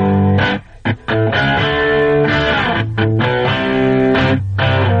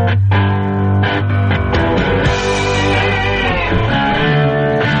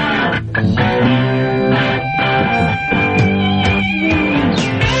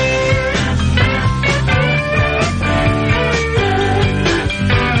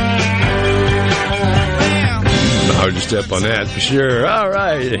 Hard to step on that for sure. All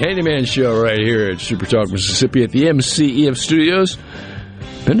right, Handyman Show right here at SuperTalk Mississippi at the MCEF Studios.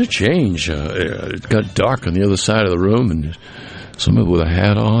 Been a change. It got dark on the other side of the room, and someone with a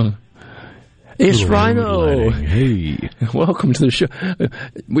hat on. It's Rhino. Hey, welcome to the show.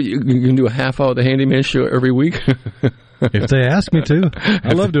 You can do a half hour of the Handyman Show every week. If they ask me to.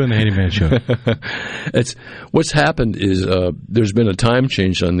 I love doing the Handyman Show. What's happened is there's been a time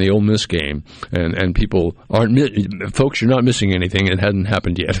change on the Ole Miss game, and people aren't folks. You're not missing anything. It hadn't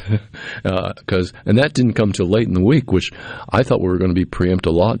happened yet, and that didn't come till late in the week, which I thought we were going to be preempt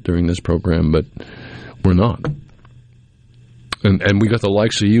a lot during this program, but we're not. And we got the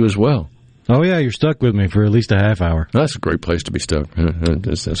likes of you as well. Oh, yeah, you're stuck with me for at least a half hour. That's a great place to be stuck.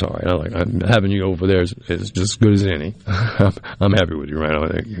 That's all right. Having you over there is just as good as any. I'm happy with you right now.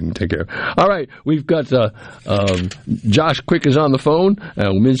 You can take care. All right, we've got Josh Quick is on the phone,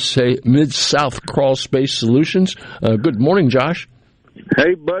 Mid-South Crawl Space Solutions. Good morning, Josh.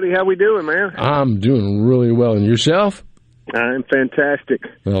 Hey, buddy, how we doing, man? I'm doing really well. And yourself? I'm fantastic.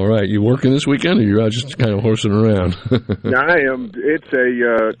 All right. You working this weekend, or you're out just kind of horsing around? I am. It's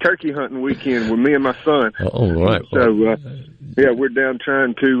a turkey hunting weekend with me and my son. All right. So, we're down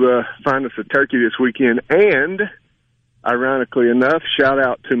trying to find us a turkey this weekend. And, ironically enough, shout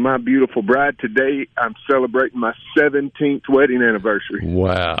out to my beautiful bride. Today, I'm celebrating my 17th wedding anniversary.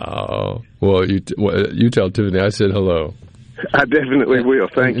 Wow. Well, you tell Tiffany I said hello. I definitely will.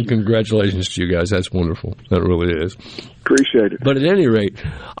 Thank you. Congratulations to you guys. That's wonderful. That really is. Appreciate it. But at any rate,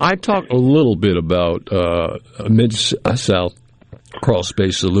 I talked a little bit about Mid-South Crawl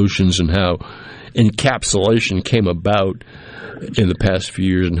Space Solutions and how encapsulation came about in the past few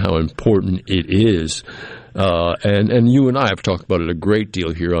years and how important it is. And you and I have talked about it a great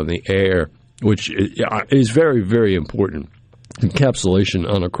deal here on the air, which is very, very important. Encapsulation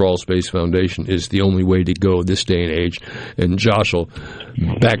on a crawl space foundation is the only way to go this day and age, and Josh will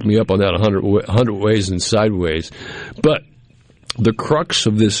back me up on that 100 ways and sideways. But the crux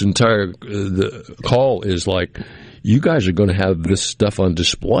of this entire the call is like, you guys are going to have this stuff on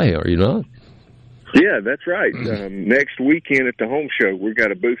display, are you not? Yeah, that's right. Next weekend at the home show, we've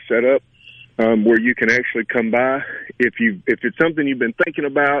got a booth set up where you can actually come by if it's something you've been thinking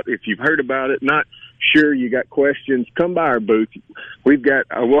about, if you've heard about it, not sure, you got questions, come by our booth. We've got,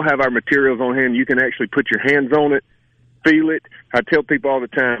 we'll have our materials on hand. You can actually put your hands on it, feel it. I tell people all the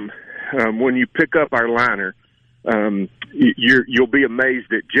time, when you pick up our liner, you'll be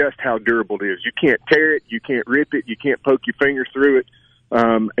amazed at just how durable it is. You can't tear it, you can't rip it, you can't poke your fingers through it,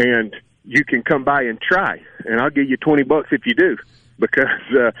 and you can come by and try, and I'll give you $20 if you do.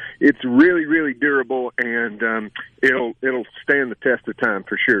 Because it's really, really durable, and it'll stand the test of time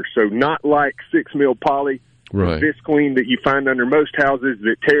for sure. So not like 6 mil poly, right, visqueen that you find under most houses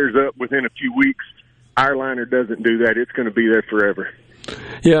that tears up within a few weeks. Our liner doesn't do that. It's going to be there forever.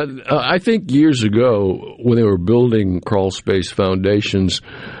 Yeah, I think years ago when they were building crawl space foundations,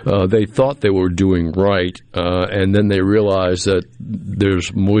 they thought they were doing right, and then they realized that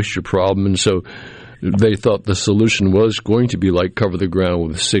there's moisture problem, and so they thought the solution was going to be like cover the ground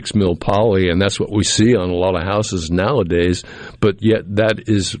with 6 mil poly, and that's what we see on a lot of houses nowadays, but yet that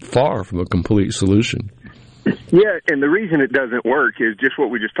is far from a complete solution. Yeah, and the reason it doesn't work is just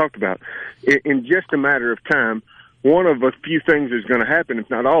what we just talked about. In just a matter of time, one of a few things is going to happen, if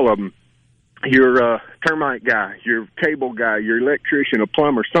not all of them. Your termite guy, your cable guy, your electrician, a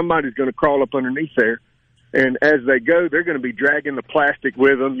plumber, somebody's going to crawl up underneath there. And as they go, they're going to be dragging the plastic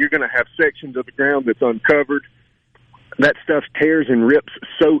with them. You're going to have sections of the ground that's uncovered. That stuff tears and rips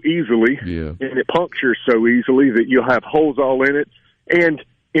so easily, and it punctures so easily that you'll have holes all in it. And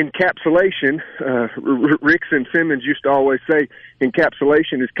encapsulation, Ricks and Simmons used to always say,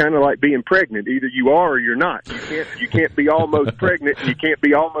 encapsulation is kind of like being pregnant. Either you are or you're not. You can't be almost pregnant. You can't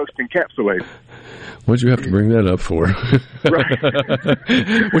be almost encapsulated. What'd you have to bring that up for? Right.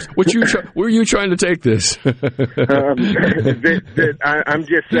 Where are you trying to take this? I'm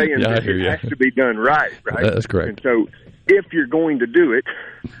just saying that it has to be done right? That's correct. And so if you're going to do it,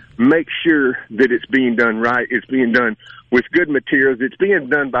 make sure that it's being done right. It's being done with good materials. It's being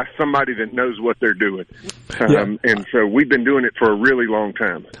done by somebody that knows what they're doing. And so we've been doing it for a really long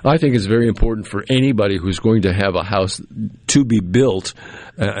time. I think it's very important for anybody who's going to have a house to be built,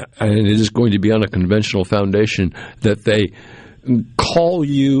 and it is going to be on a conventional foundation, that they call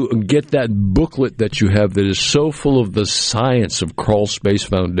you and get that booklet that you have that is so full of the science of crawl space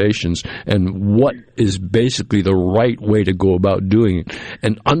foundations and what is basically the right way to go about doing it,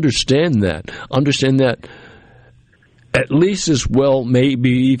 and understand that at least as well, maybe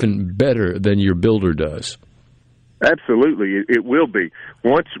even better than your builder does. Absolutely, it will be.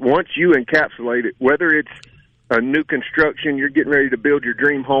 Once you encapsulate it, whether it's a new construction, you're getting ready to build your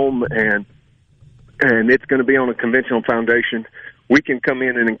dream home, and it's going to be on a conventional foundation, we can come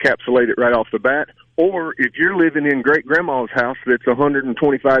in and encapsulate it right off the bat. Or if you're living in great-grandma's house that's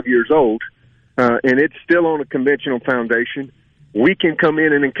 125 years old, and it's still on a conventional foundation, we can come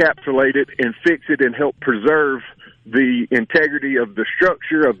in and encapsulate it and fix it and help preserve the integrity of the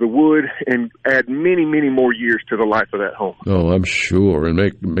structure of the wood and add many, many more years to the life of that home. Oh, I'm sure, and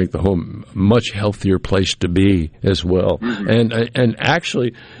make the home a much healthier place to be as well. Mm-hmm. And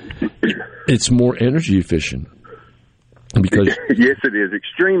actually, it's more energy efficient. Because yes, it is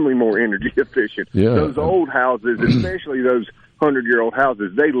extremely more energy efficient. Yeah. Those old houses, especially those 100-year-old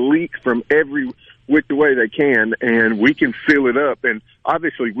houses. They leak from every which way they can, and we can fill it up. And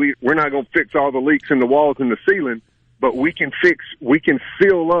obviously, we're not going to fix all the leaks in the walls and the ceiling, but we can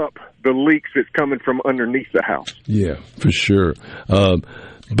fill up the leaks that's coming from underneath the house. Yeah, for sure.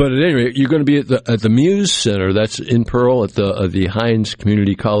 But at any rate, you're going to be at the Muse Center. That's in Pearl at the Hines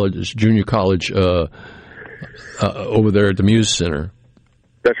Community College, Junior College, over there at the Muse Center.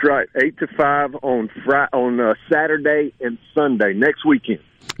 That's right, 8 to 5 on Saturday and Sunday next weekend.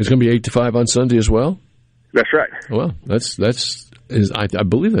 It's going to be 8 to 5 on Sunday as well? That's right. Well, I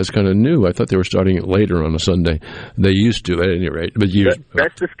believe that's kind of new. I thought they were starting it later on a Sunday. They used to, at any rate. But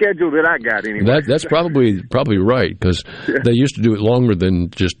that's the schedule that I got anyway. That's probably right, because they used to do it longer than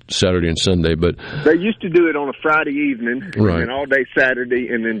just Saturday and Sunday. But they used to do it on a Friday evening, right, and then all day Saturday,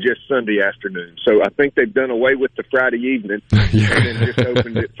 and then just Sunday afternoon. So I think they've done away with the Friday evening and then just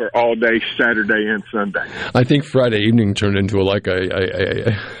opened it for all day Saturday and Sunday. I think Friday evening turned into a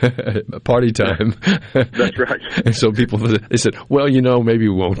party time. That's right. And so they said, well, maybe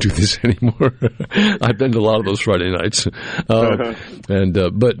we won't do this anymore. I've been to a lot of those Friday nights.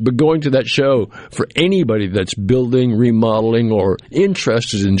 But going to that show, for anybody that's building, remodeling, or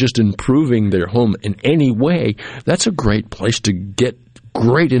interested in just improving their home in any way, that's a great place to get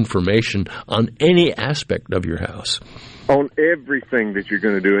great information on any aspect of your house. On everything that you're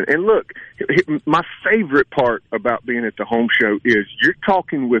going to do. And look, my favorite part about being at the home show is you're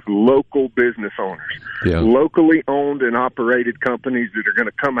talking with local business owners, locally owned and operated companies that are going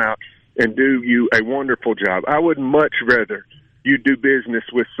to come out and do you a wonderful job. I would much rather you do business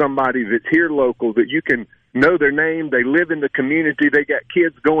with somebody that's here local, that you can know their name, they live in the community, they got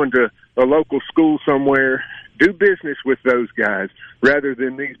kids going to a local school somewhere. Do business with those guys rather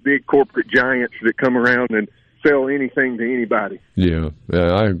than these big corporate giants that come around and sell anything to anybody. Yeah,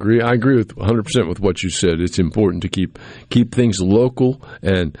 I agree. I agree with 100% with what you said. It's important to keep things local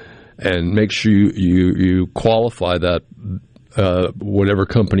and make sure you qualify that whatever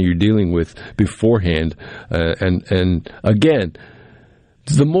company you're dealing with beforehand. And again,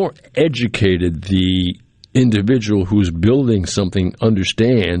 the more educated the individual who's building something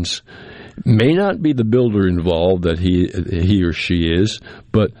understands, may not be the builder involved that he or she is,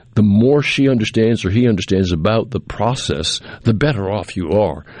 but the more she understands or he understands about the process, the better off you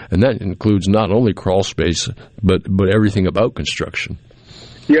are. And that includes not only crawl space, but everything about construction.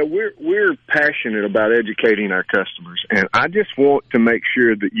 Yeah, we're passionate about educating our customers, and I just want to make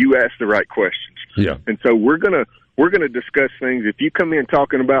sure that you ask the right questions. Yeah. And so we're gonna discuss things. If you come in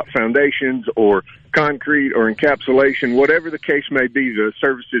talking about foundations or concrete or encapsulation, whatever the case may be, the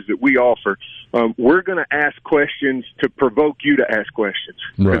services that we offer, we're going to ask questions to provoke you to ask questions.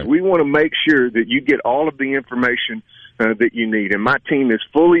 Because we want to make sure that you get all of the information that you need. And my team is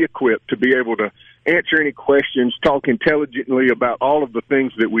fully equipped to be able to answer any questions, talk intelligently about all of the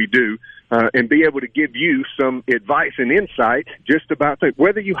things that we do, and be able to give you some advice and insight just about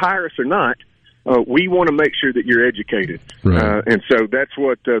whether you hire us or not. We want to make sure that you're educated, and so that's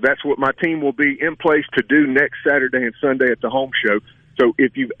what my team will be in place to do next Saturday and Sunday at the home show. So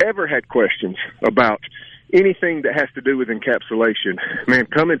if you've ever had questions about anything that has to do with encapsulation, man,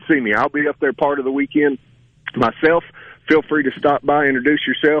 come and see me. I'll be up there part of the weekend myself. Feel free to stop by, introduce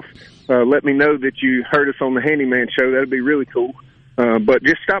yourself. Let me know that you heard us on the Handyman Show. That'd be really cool. But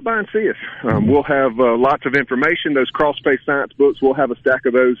just stop by and see us. We'll have lots of information. Those crawl space science books, we'll have a stack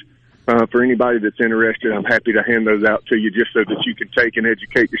of those. For anybody that's interested, I'm happy to hand those out to you just so that you can take and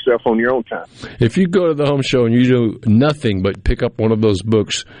educate yourself on your own time. If you go to the home show and you do nothing but pick up one of those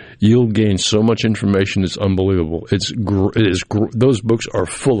books, you'll gain so much information. It's unbelievable. Those books are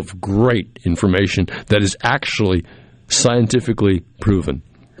full of great information that is actually scientifically proven.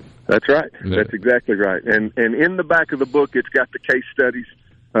 That's right. Yeah. That's exactly right. And in the back of the book, it's got the case studies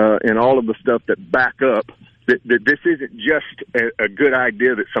and all of the stuff that back up that this isn't just a good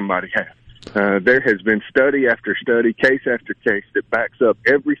idea that somebody had. There has been study after study, case after case that backs up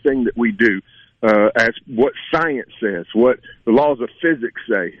everything that we do as what science says, what the laws of physics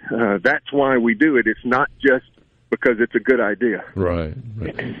say. That's why we do it. It's not just because it's a good idea. Right.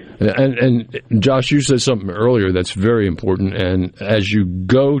 And Josh, you said something earlier that's very important. And as you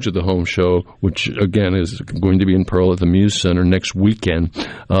go to the home show, which again is going to be in Pearl at the Muse Center next weekend,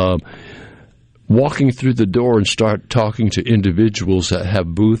 walking through the door and start talking to individuals that have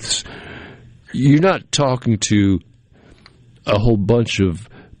booths, you're not talking to a whole bunch of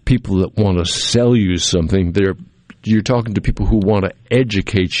people that want to sell you something. You're talking to people who want to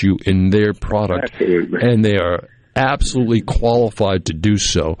educate you in their product. Absolutely. And they are absolutely qualified to do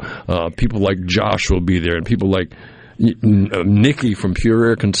so. People like Josh will be there, and people like Nikki from Pure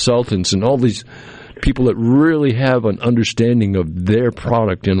Air Consultants, and all these people that really have an understanding of their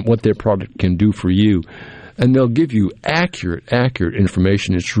product and what their product can do for you. And they'll give you accurate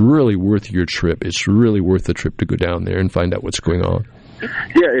information. It's really worth your trip. It's really worth the trip to go down there and find out what's going on.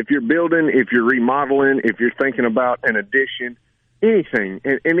 Yeah, if you're building, if you're remodeling, if you're thinking about an addition, anything,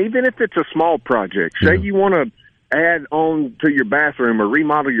 and even if it's a small project, say you want to add on to your bathroom or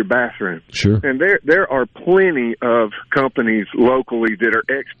remodel your bathroom. Sure. And there are plenty of companies locally that are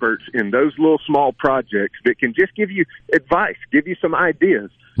experts in those little small projects that can just give you advice, give you some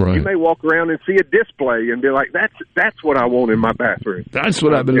ideas. Right. You may walk around and see a display and be like, that's what I want in my bathroom. That's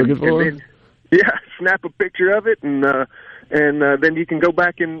what I've been looking for. And then, snap a picture of it, and then you can go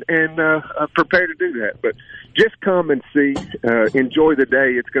back and prepare to do that. But just come and see, enjoy the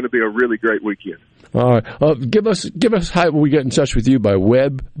day. It's going to be a really great weekend. All right. Give us how we get in touch with you, by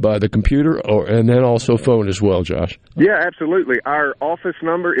web, by the computer, and then also phone as well, Josh. Yeah, absolutely. Our office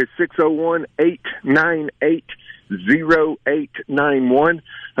number is 601-898-0891.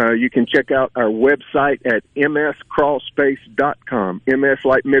 You can check out our website at mscrawlspace.com. MS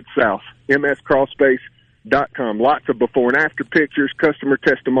like Mid-South. mscrawlspace.com. Lots of before and after pictures, customer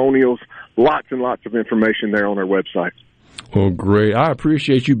testimonials, lots and lots of information there on our website. Oh, great. I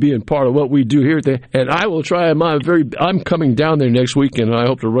appreciate you being part of what we do here. And I will try I'm coming down there next weekend, and I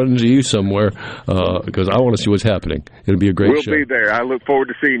hope to run into you somewhere because I want to see what's happening. It'll be a great show. We'll be there. I look forward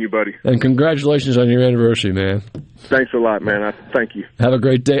to seeing you, buddy. And congratulations on your anniversary, man. Thanks a lot, man. Thank you. Have a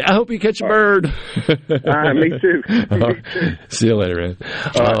great day. I hope you catch a bird. Me too. See you later, man.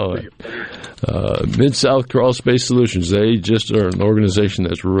 Mid-South Crawl Space Solutions. They just are an organization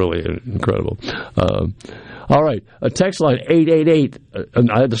that's really incredible. All right, a text line, 888,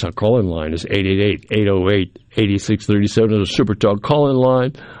 that's our call-in line, is 888-808-8637, a SuperTalk call-in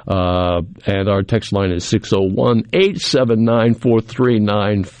line, and our text line is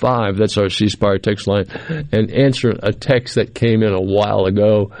 601-879-4395. That's our C-Spire text line. And answer a text that came in a while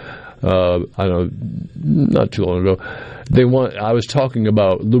ago, not too long ago. I was talking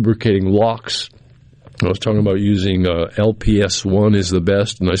about lubricating locks. I was talking about using LPS1 is the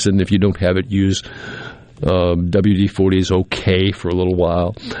best, and I said, if you don't have it, use WD-40 is okay for a little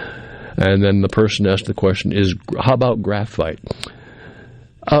while. And then the person asked the question, how about graphite?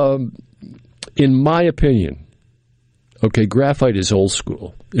 In my opinion, graphite is old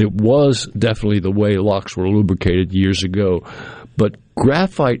school. It was definitely the way locks were lubricated years ago. But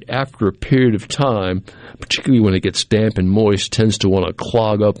graphite, after a period of time, particularly when it gets damp and moist, tends to want to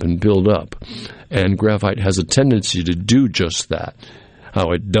clog up and build up. And graphite has a tendency to do just that.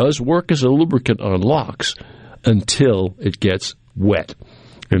 How it does work as a lubricant on locks until it gets wet,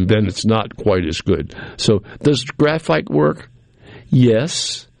 and then it's not quite as good. So does graphite work?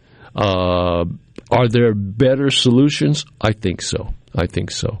 Yes. Are there better solutions? I think so. I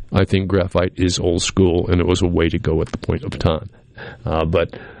think graphite is old school, and it was a way to go at the point of time.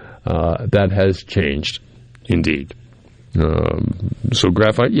 But that has changed, indeed. So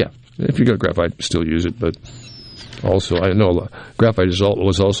graphite, yeah. If you got graphite, still use it, but... Also, I know graphite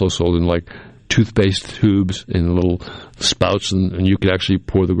was also sold in like toothpaste tubes in little spouts, and you could actually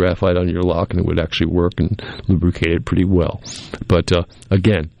pour the graphite on your lock, and it would actually work and lubricate it pretty well. But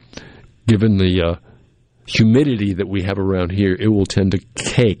again, given the humidity that we have around here, it will tend to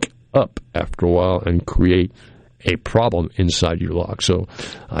cake up after a while and create a problem inside your lock. So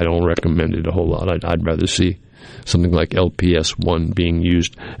I don't recommend it a whole lot. I'd rather see something like LPS1 being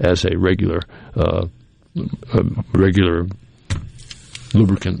used as a regular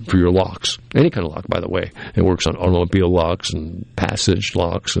lubricant for your locks. Any kind of lock, by the way. It works on automobile locks and passage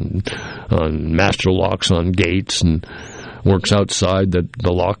locks and on master locks on gates, and works outside the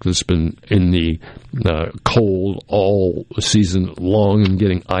lock that's been in the cold all season long and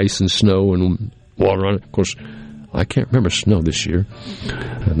getting ice and snow and water on it. Of course, I can't remember snow this year,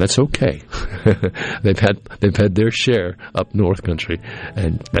 and that's okay. They've had their share up North Country,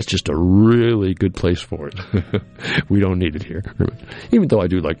 and that's just a really good place for it. We don't need it here, even though I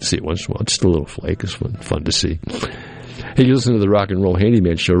do like to see it once in a while. Just a little flake is fun to see. Hey, you listen to the Rock and Roll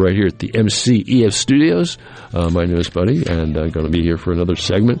Handyman Show right here at the MCEF Studios. My name is Buddy, and I'm going to be here for another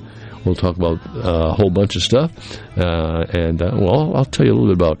segment. We'll talk about a whole bunch of stuff, and I'll tell you a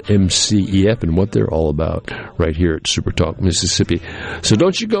little bit about MCEF and what they're all about right here at SuperTalk Mississippi. So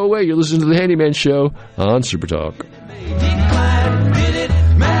don't you go away. You're listening to the Handyman Show on SuperTalk.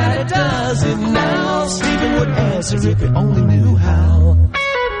 Does it now? Stephen would answer if he only knew how.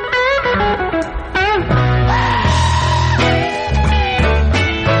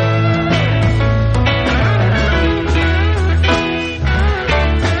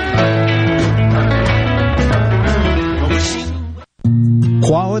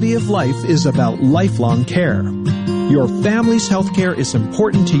 Quality quality of life is about lifelong care. Your family's health care is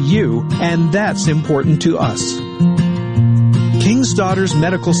important to you, and that's important to us. King's Daughters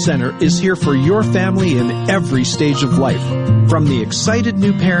Medical Center is here for your family in every stage of life, from the excited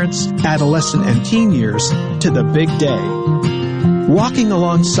new parents, adolescent and teen years, to the big day. Walking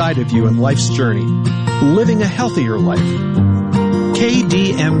alongside of you in life's journey, living a healthier life.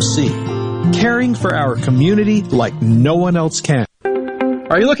 KDMC, caring for our community like no one else can.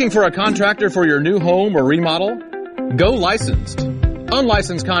 Are you looking for a contractor for your new home or remodel? Go licensed.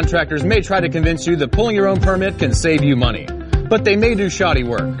 Unlicensed contractors may try to convince you that pulling your own permit can save you money, but they may do shoddy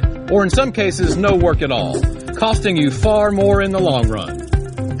work, or in some cases no work at all, costing you far more in the long run.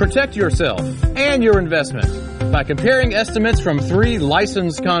 Protect yourself and your investment by comparing estimates from 3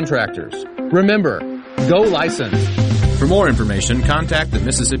 licensed contractors. Remember, go licensed. For more information, contact the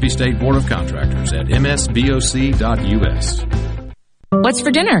Mississippi State Board of Contractors at msboc.us. What's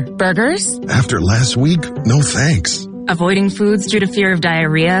for dinner? Burgers? After last week, no thanks. Avoiding foods due to fear of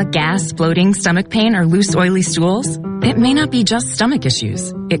diarrhea, gas, bloating, stomach pain, or loose, oily stools? It may not be just stomach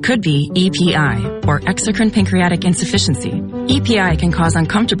issues. It could be EPI, or exocrine pancreatic insufficiency. EPI can cause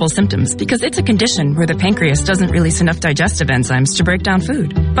uncomfortable symptoms because it's a condition where the pancreas doesn't release enough digestive enzymes to break down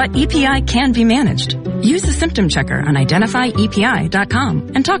food. But EPI can be managed. Use the symptom checker on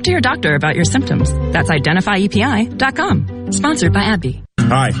identifyepi.com and talk to your doctor about your symptoms. That's identifyepi.com. Sponsored by AbbVie.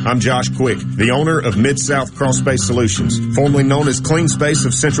 Hi, I'm Josh Quick, the owner of Mid-South Crawl Space Solutions, formerly known as Clean Space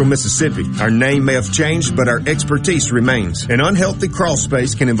of Central Mississippi. Our name may have changed, but our expertise remains. An unhealthy crawl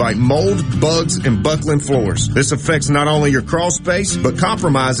space can invite mold, bugs, and buckling floors. This affects not only your crawl space, but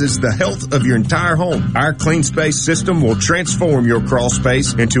compromises the health of your entire home. Our Clean Space system will transform your crawl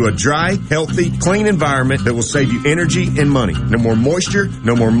space into a dry, healthy, clean environment that will save you energy and money. No more moisture,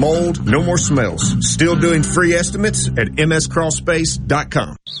 no more mold, no more smells. Still doing free estimates at mscrawlspace.com.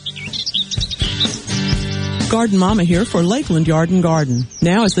 Garden Mama here for Lakeland Yard and Garden.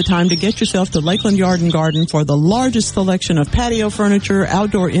 Now is the time to get yourself to Lakeland Yard and Garden for the largest selection of patio furniture,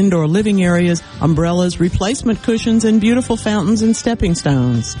 outdoor-indoor living areas, umbrellas, replacement cushions, and beautiful fountains and stepping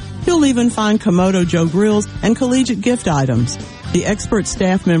stones. You'll even find Komodo Joe grills and collegiate gift items. The expert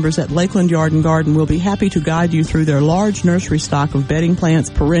staff members at Lakeland Yard and Garden will be happy to guide you through their large nursery stock of bedding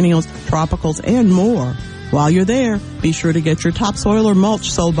plants, perennials, tropicals, and more. While you're there, be sure to get your topsoil or mulch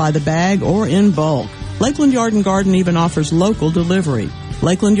sold by the bag or in bulk. Lakeland Yard and Garden even offers local delivery.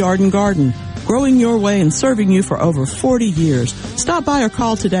 Lakeland Yard and Garden, growing your way and serving you for over 40 years. Stop by or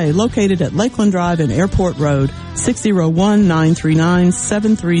call today, located at Lakeland Drive and Airport Road,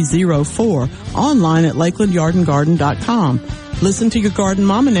 601-939-7304. Online at lakelandyardandgarden.com. Listen to your Garden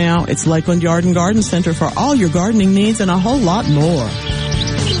Mama now. It's Lakeland Yard and Garden Center for all your gardening needs and a whole lot more.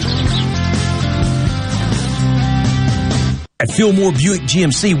 At Fillmore Buick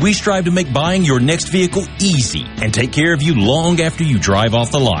GMC, we strive to make buying your next vehicle easy and take care of you long after you drive off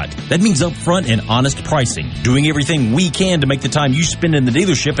the lot. That means upfront and honest pricing, doing everything we can to make the time you spend in the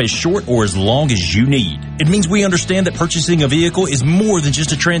dealership as short or as long as you need. It means we understand that purchasing a vehicle is more than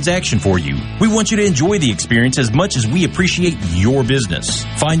just a transaction for you. We want you to enjoy the experience as much as we appreciate your business.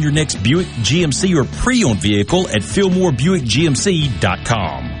 Find your next Buick, GMC, or pre-owned vehicle at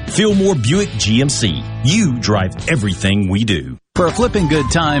FillmoreBuickGMC.com. Fillmore Buick GMC. You drive everything we do. For a flipping good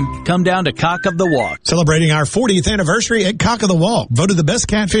time, come down to Cock of the Walk. Celebrating our 40th anniversary at Cock of the Walk. Voted the best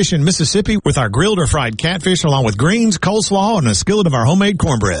catfish in Mississippi with our grilled or fried catfish along with greens, coleslaw, and a skillet of our homemade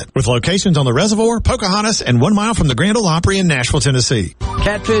cornbread. With locations on the Reservoir, Pocahontas, and 1 mile from the Grand Ole Opry in Nashville, Tennessee.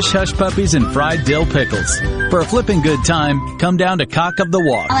 Catfish, hush puppies, and fried dill pickles. For a flipping good time, come down to Cock of the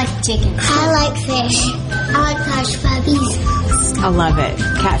Walk. I like chicken. I like fish. I like hush puppies. I love it.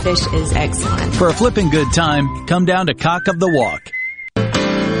 Catfish is excellent. For a flipping good time, come down to Cock of the Walk.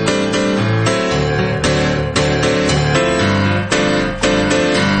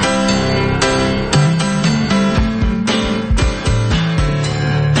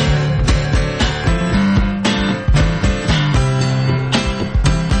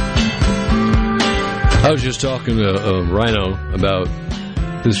 I was just talking to Rhino about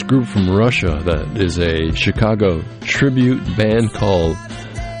this group from Russia that is a Chicago tribute band called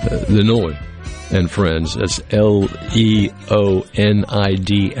Leonid and Friends. That's Leonid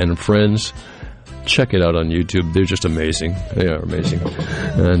and Friends. Check it out on YouTube. They're just amazing. They are amazing.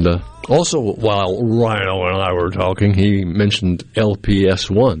 And also, while Rhino and I were talking, he mentioned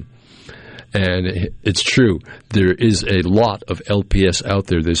LPS1. And it's true. There is a lot of LPS out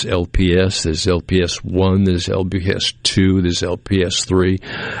there. There's LPS, there's LPS1, there's LPS2, there's LPS3.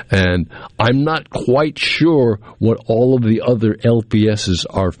 And I'm not quite sure what all of the other LPSs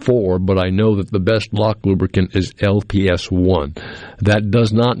are for, but I know that the best lock lubricant is LPS1. That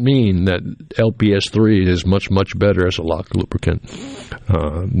does not mean that LPS3 is much, much better as a lock lubricant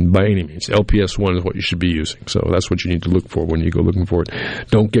by any means. LPS1 is what you should be using. So that's what you need to look for when you go looking for it.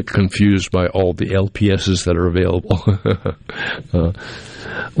 Don't get confused by all the LPSs that are available.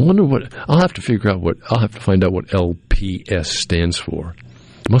 I wonder what I'll have to find out what LPS stands for.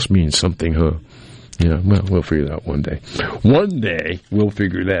 It must mean something, huh? Yeah, well, we'll figure that out one day. One day we'll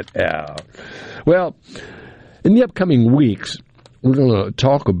figure that out. Well, in the upcoming weeks, we're going to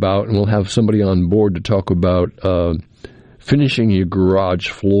talk about, and we'll have somebody on board to talk about finishing your garage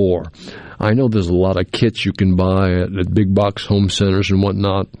floor. I know there's a lot of kits you can buy at big box home centers and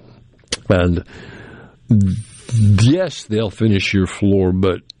whatnot. And yes, they'll finish your floor,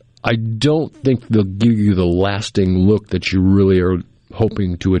 but I don't think they'll give you the lasting look that you really are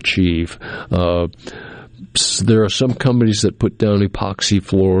hoping to achieve. There are some companies that put down epoxy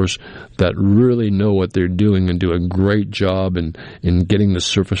floors that really know what they're doing and do a great job in getting the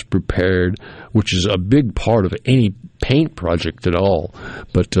surface prepared, which is a big part of any paint project at all.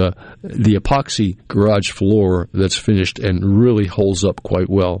 But the epoxy garage floor that's finished and really holds up quite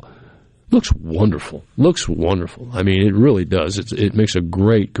well looks wonderful. I mean, it really does. It makes a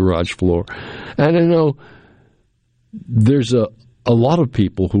great garage floor. And I know there's a lot of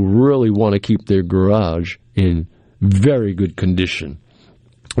people who really want to keep their garage in very good condition.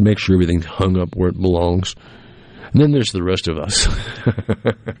 Make sure everything's hung up where it belongs. And then there's the rest of us.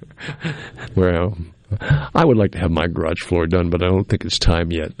 Well, I would like to have my garage floor done, but I don't think it's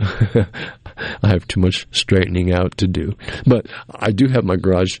time yet. I have too much straightening out to do. But I do have my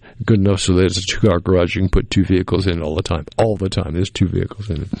garage good enough so that it's a 2-car garage. You can put 2 vehicles in all the time. All the time. There's 2 vehicles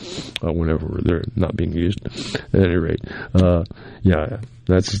in it whenever they're not being used. At any rate, yeah,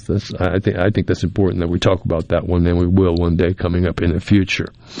 that's. I think that's important that we talk about that one, and we will one day coming up in the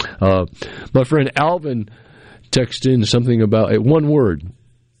future. My friend Alvin texted in something about one word.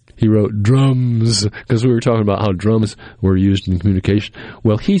 He wrote drums, because we were talking about how drums were used in communication.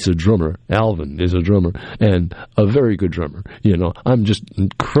 Well, he's a drummer. Alvin is a drummer, and a very good drummer. You know, I'm just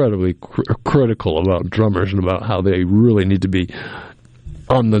incredibly critical about drummers and about how they really need to be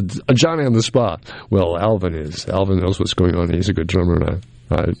on the Johnny on the spot. Well, Alvin is. Alvin knows what's going on. He's a good drummer, and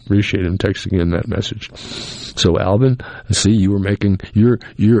I appreciate him texting in that message. So, Alvin, see, you were making your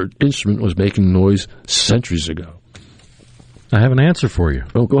instrument was making noise centuries ago. I have an answer for you.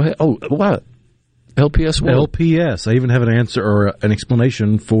 Oh, go ahead. Oh, what? LPS what? LPS. I even have an answer or an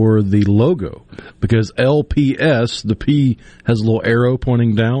explanation for the logo. Because LPS, the P has a little arrow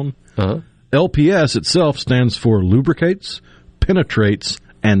pointing down. Uh-huh. LPS itself stands for lubricates, penetrates,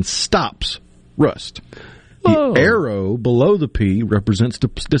 and stops rust. The arrow below the P represents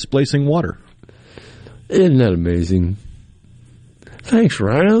displacing water. Isn't that amazing? Thanks,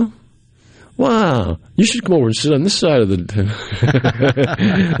 Rhino. Wow, you should come over and sit on this side of the...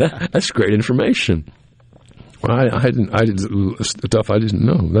 That's great information. I didn't stuff I didn't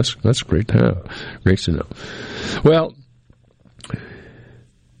know. That's great to have. Great to know. Well,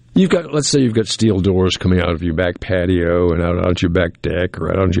 let's say you've got steel doors coming out of your back patio and out onto your back deck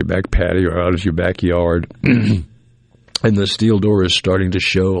or out onto your back patio or out of your backyard. And the steel door is starting to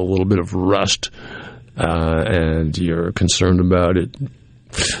show a little bit of rust and you're concerned about it.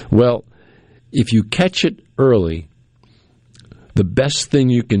 Well, if you catch it early, the best thing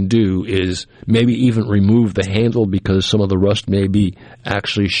you can do is maybe even remove the handle because some of the rust may be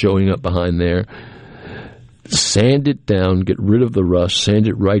actually showing up behind there. Sand it down, get rid of the rust, sand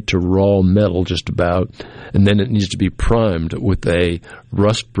it right to raw metal just about, and then it needs to be primed with a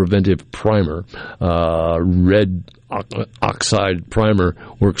rust-preventive primer. Red oxide primer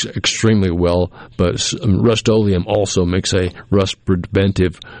works extremely well, but Rust-Oleum also makes a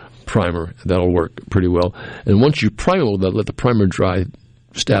rust-preventive primer. That'll work pretty well. And once you prime it, let the primer dry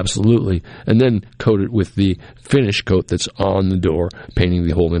just absolutely, and then coat it with the finish coat that's on the door, painting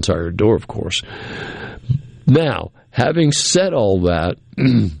the whole entire door, of course. Now, having said all that,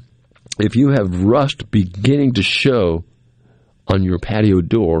 if you have rust beginning to show on your patio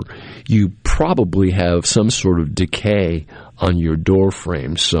door, you probably have some sort of decay on your door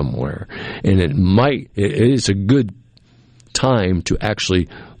frame somewhere. And it is a good time to actually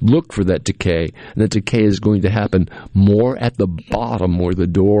look for that decay. And that decay is going to happen more at the bottom where the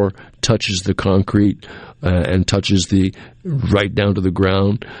door touches the concrete and touches right down to the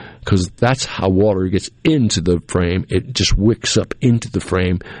ground, because that's how water gets into the frame. It just wicks up into the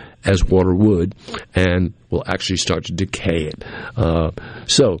frame as water would and will actually start to decay it.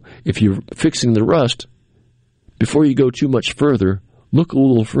 So if you're fixing the rust, before you go too much further, look a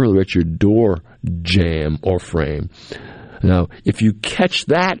little further at your door jamb or frame. Now, if you catch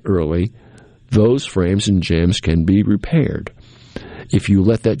that early, those frames and jambs can be repaired. If you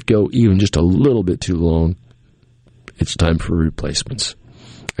let that go even just a little bit too long, it's time for replacements.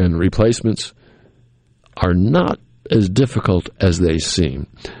 And replacements are not as difficult as they seem.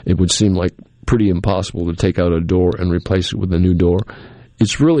 It would seem like pretty impossible to take out a door and replace it with a new door.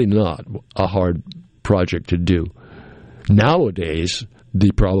 It's really not a hard project to do. Nowadays,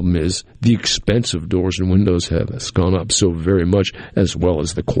 the problem is the expense of doors and windows has gone up so very much, as well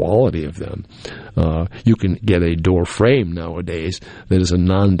as the quality of them. You can get a door frame nowadays that is a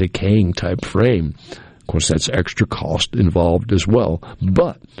non-decaying type frame. Of course, that's extra cost involved as well,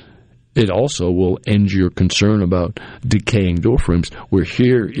 but it also will end your concern about decaying door frames. We're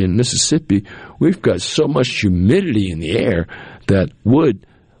here in Mississippi, we've got so much humidity in the air that wood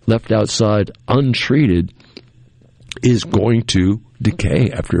left outside untreated is going to decay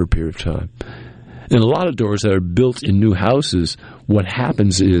after a period of time. And a lot of doors that are built in new houses, what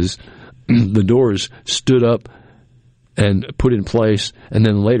happens is the door is stood up and put in place, and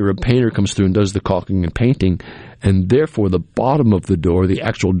then later a painter comes through and does the caulking and painting, and therefore the bottom of the door, the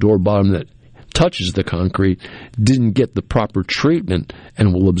actual door bottom that touches the concrete, didn't get the proper treatment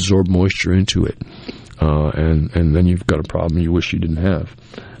and will absorb moisture into it. And then you've got a problem you wish you didn't have,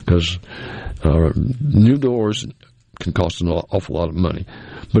 because new doors can cost an awful lot of money.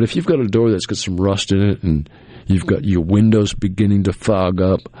 But if you've got a door that's got some rust in it, and you've got your windows beginning to fog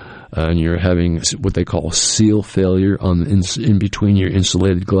up, and you're having what they call seal failure in between your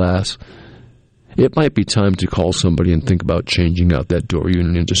insulated glass, it might be time to call somebody and think about changing out that door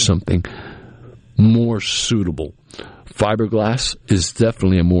unit into something more suitable. Fiberglass is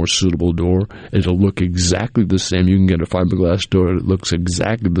definitely a more suitable door. It'll look exactly the same. You can get a fiberglass door that looks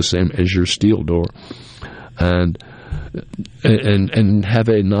exactly the same as your steel door, and have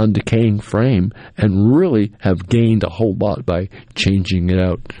a non-decaying frame, and really have gained a whole lot by changing it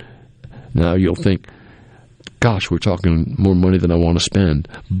out. Now you'll think, gosh, we're talking more money than I want to spend.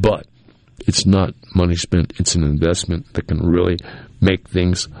 But it's not money spent. It's an investment that can really make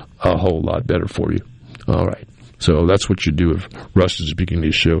things a whole lot better for you. All right. So that's what you do if rust is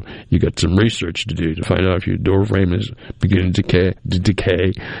beginning to show. You got some research to do to find out if your door frame is beginning to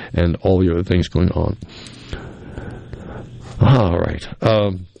decay and all the other things going on. All right.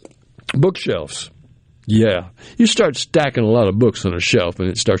 Bookshelves. Yeah. You start stacking a lot of books on a shelf and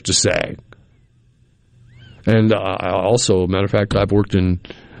it starts to sag. And also, matter of fact, I've worked in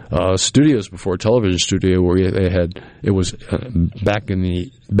studios before, a television studio, where they had, it was back in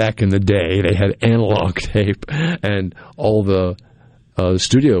the day, they had analog tape, and all the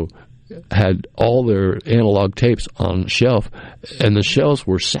studio had all their analog tapes on the shelf, and the shelves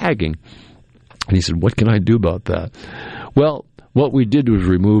were sagging. And he said, "What can I do about that?" Well, what we did was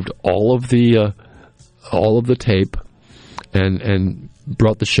removed all of the tape and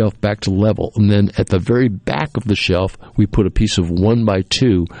brought the shelf back to level. And then at the very back of the shelf, we put a piece of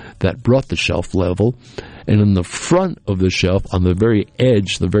 1x2 that brought the shelf level. And in the front of the shelf, on the very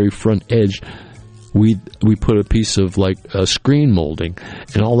edge, the very front edge, we put a piece of like screen molding,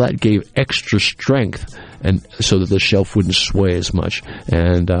 and all that gave extra strength, and so that the shelf wouldn't sway as much.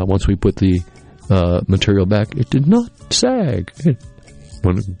 And once we put the material back, it did not sag. It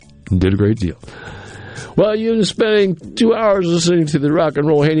did a great deal. Well, you've been spending 2 hours listening to the Rock and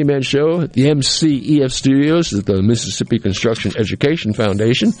Roll Handyman Show at the MCEF Studios at the Mississippi Construction Education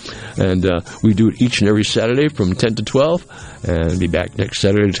Foundation. And we do it each and every Saturday from 10 to 12. And be back next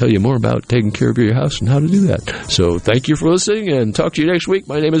Saturday to tell you more about taking care of your house and how to do that. So thank you for listening, and talk to you next week.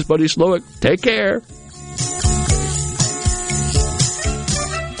 My name is Buddy Slowick. Take care.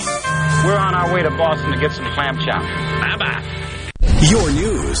 We're on our way to Boston to get some clam chowder. Bye-bye. Your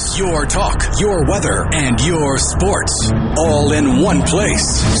news, your talk, your weather, and your sports. All in one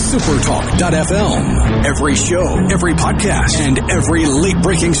place. SuperTalk.fm. Every show, every podcast, and every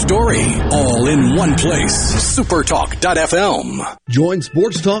late-breaking story. All in one place. SuperTalk.fm. Join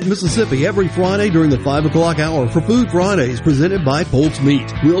Sports Talk Mississippi every Friday during the 5 o'clock hour for Food Fridays presented by Polk's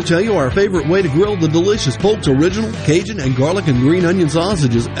Meat. We'll tell you our favorite way to grill the delicious Polk's Original, Cajun, and garlic and green onion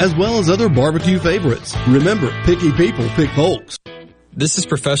sausages, as well as other barbecue favorites. Remember, picky people pick Polk's. This is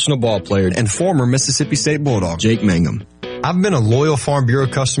professional ball player and former Mississippi State Bulldog Jake Mangum. I've been a loyal Farm Bureau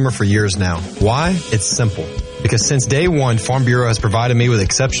customer for years now. Why? It's simple. Because since day one, Farm Bureau has provided me with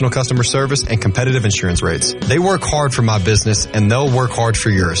exceptional customer service and competitive insurance rates. They work hard for my business, and they'll work hard for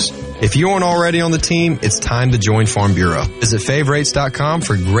yours. If you aren't already on the team, it's time to join Farm Bureau. Visit favrates.com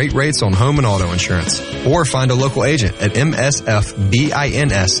for great rates on home and auto insurance. Or find a local agent at msfbins.com.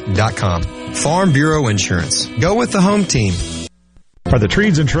 Farm Bureau Insurance. Go with the home team. Are the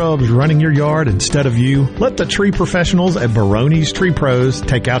trees and shrubs running your yard instead of you? Let the tree professionals at Baroni's Tree Pros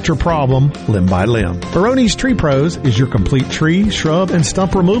take out your problem limb by limb. Baroni's Tree Pros is your complete tree, shrub, and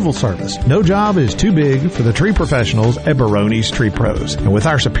stump removal service. No job is too big for the tree professionals at Baroni's Tree Pros. And with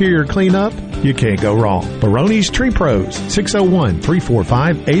our superior cleanup, you can't go wrong. Baroni's Tree Pros,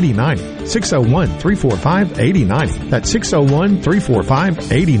 601-345-8090. 601-345-8090. That's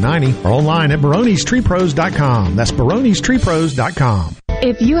 601-345-8090. Or online at baronistreepros.com. That's baronistreepros.com.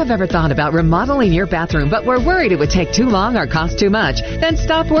 If you have ever thought about remodeling your bathroom but were worried it would take too long or cost too much, then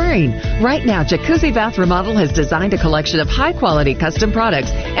stop worrying. Right now, Jacuzzi Bath Remodel has designed a collection of high-quality custom products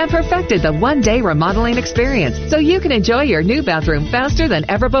and perfected the one-day remodeling experience so you can enjoy your new bathroom faster than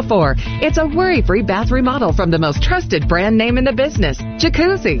ever before. It's a worry-free bath remodel from the most trusted brand name in the business,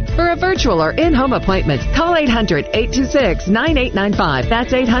 Jacuzzi. For a virtual or in-home appointment, call 800-826-9895.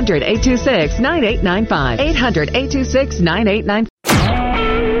 That's 800-826-9895. 800-826-9895.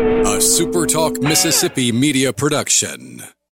 A SuperTalk Mississippi Media production.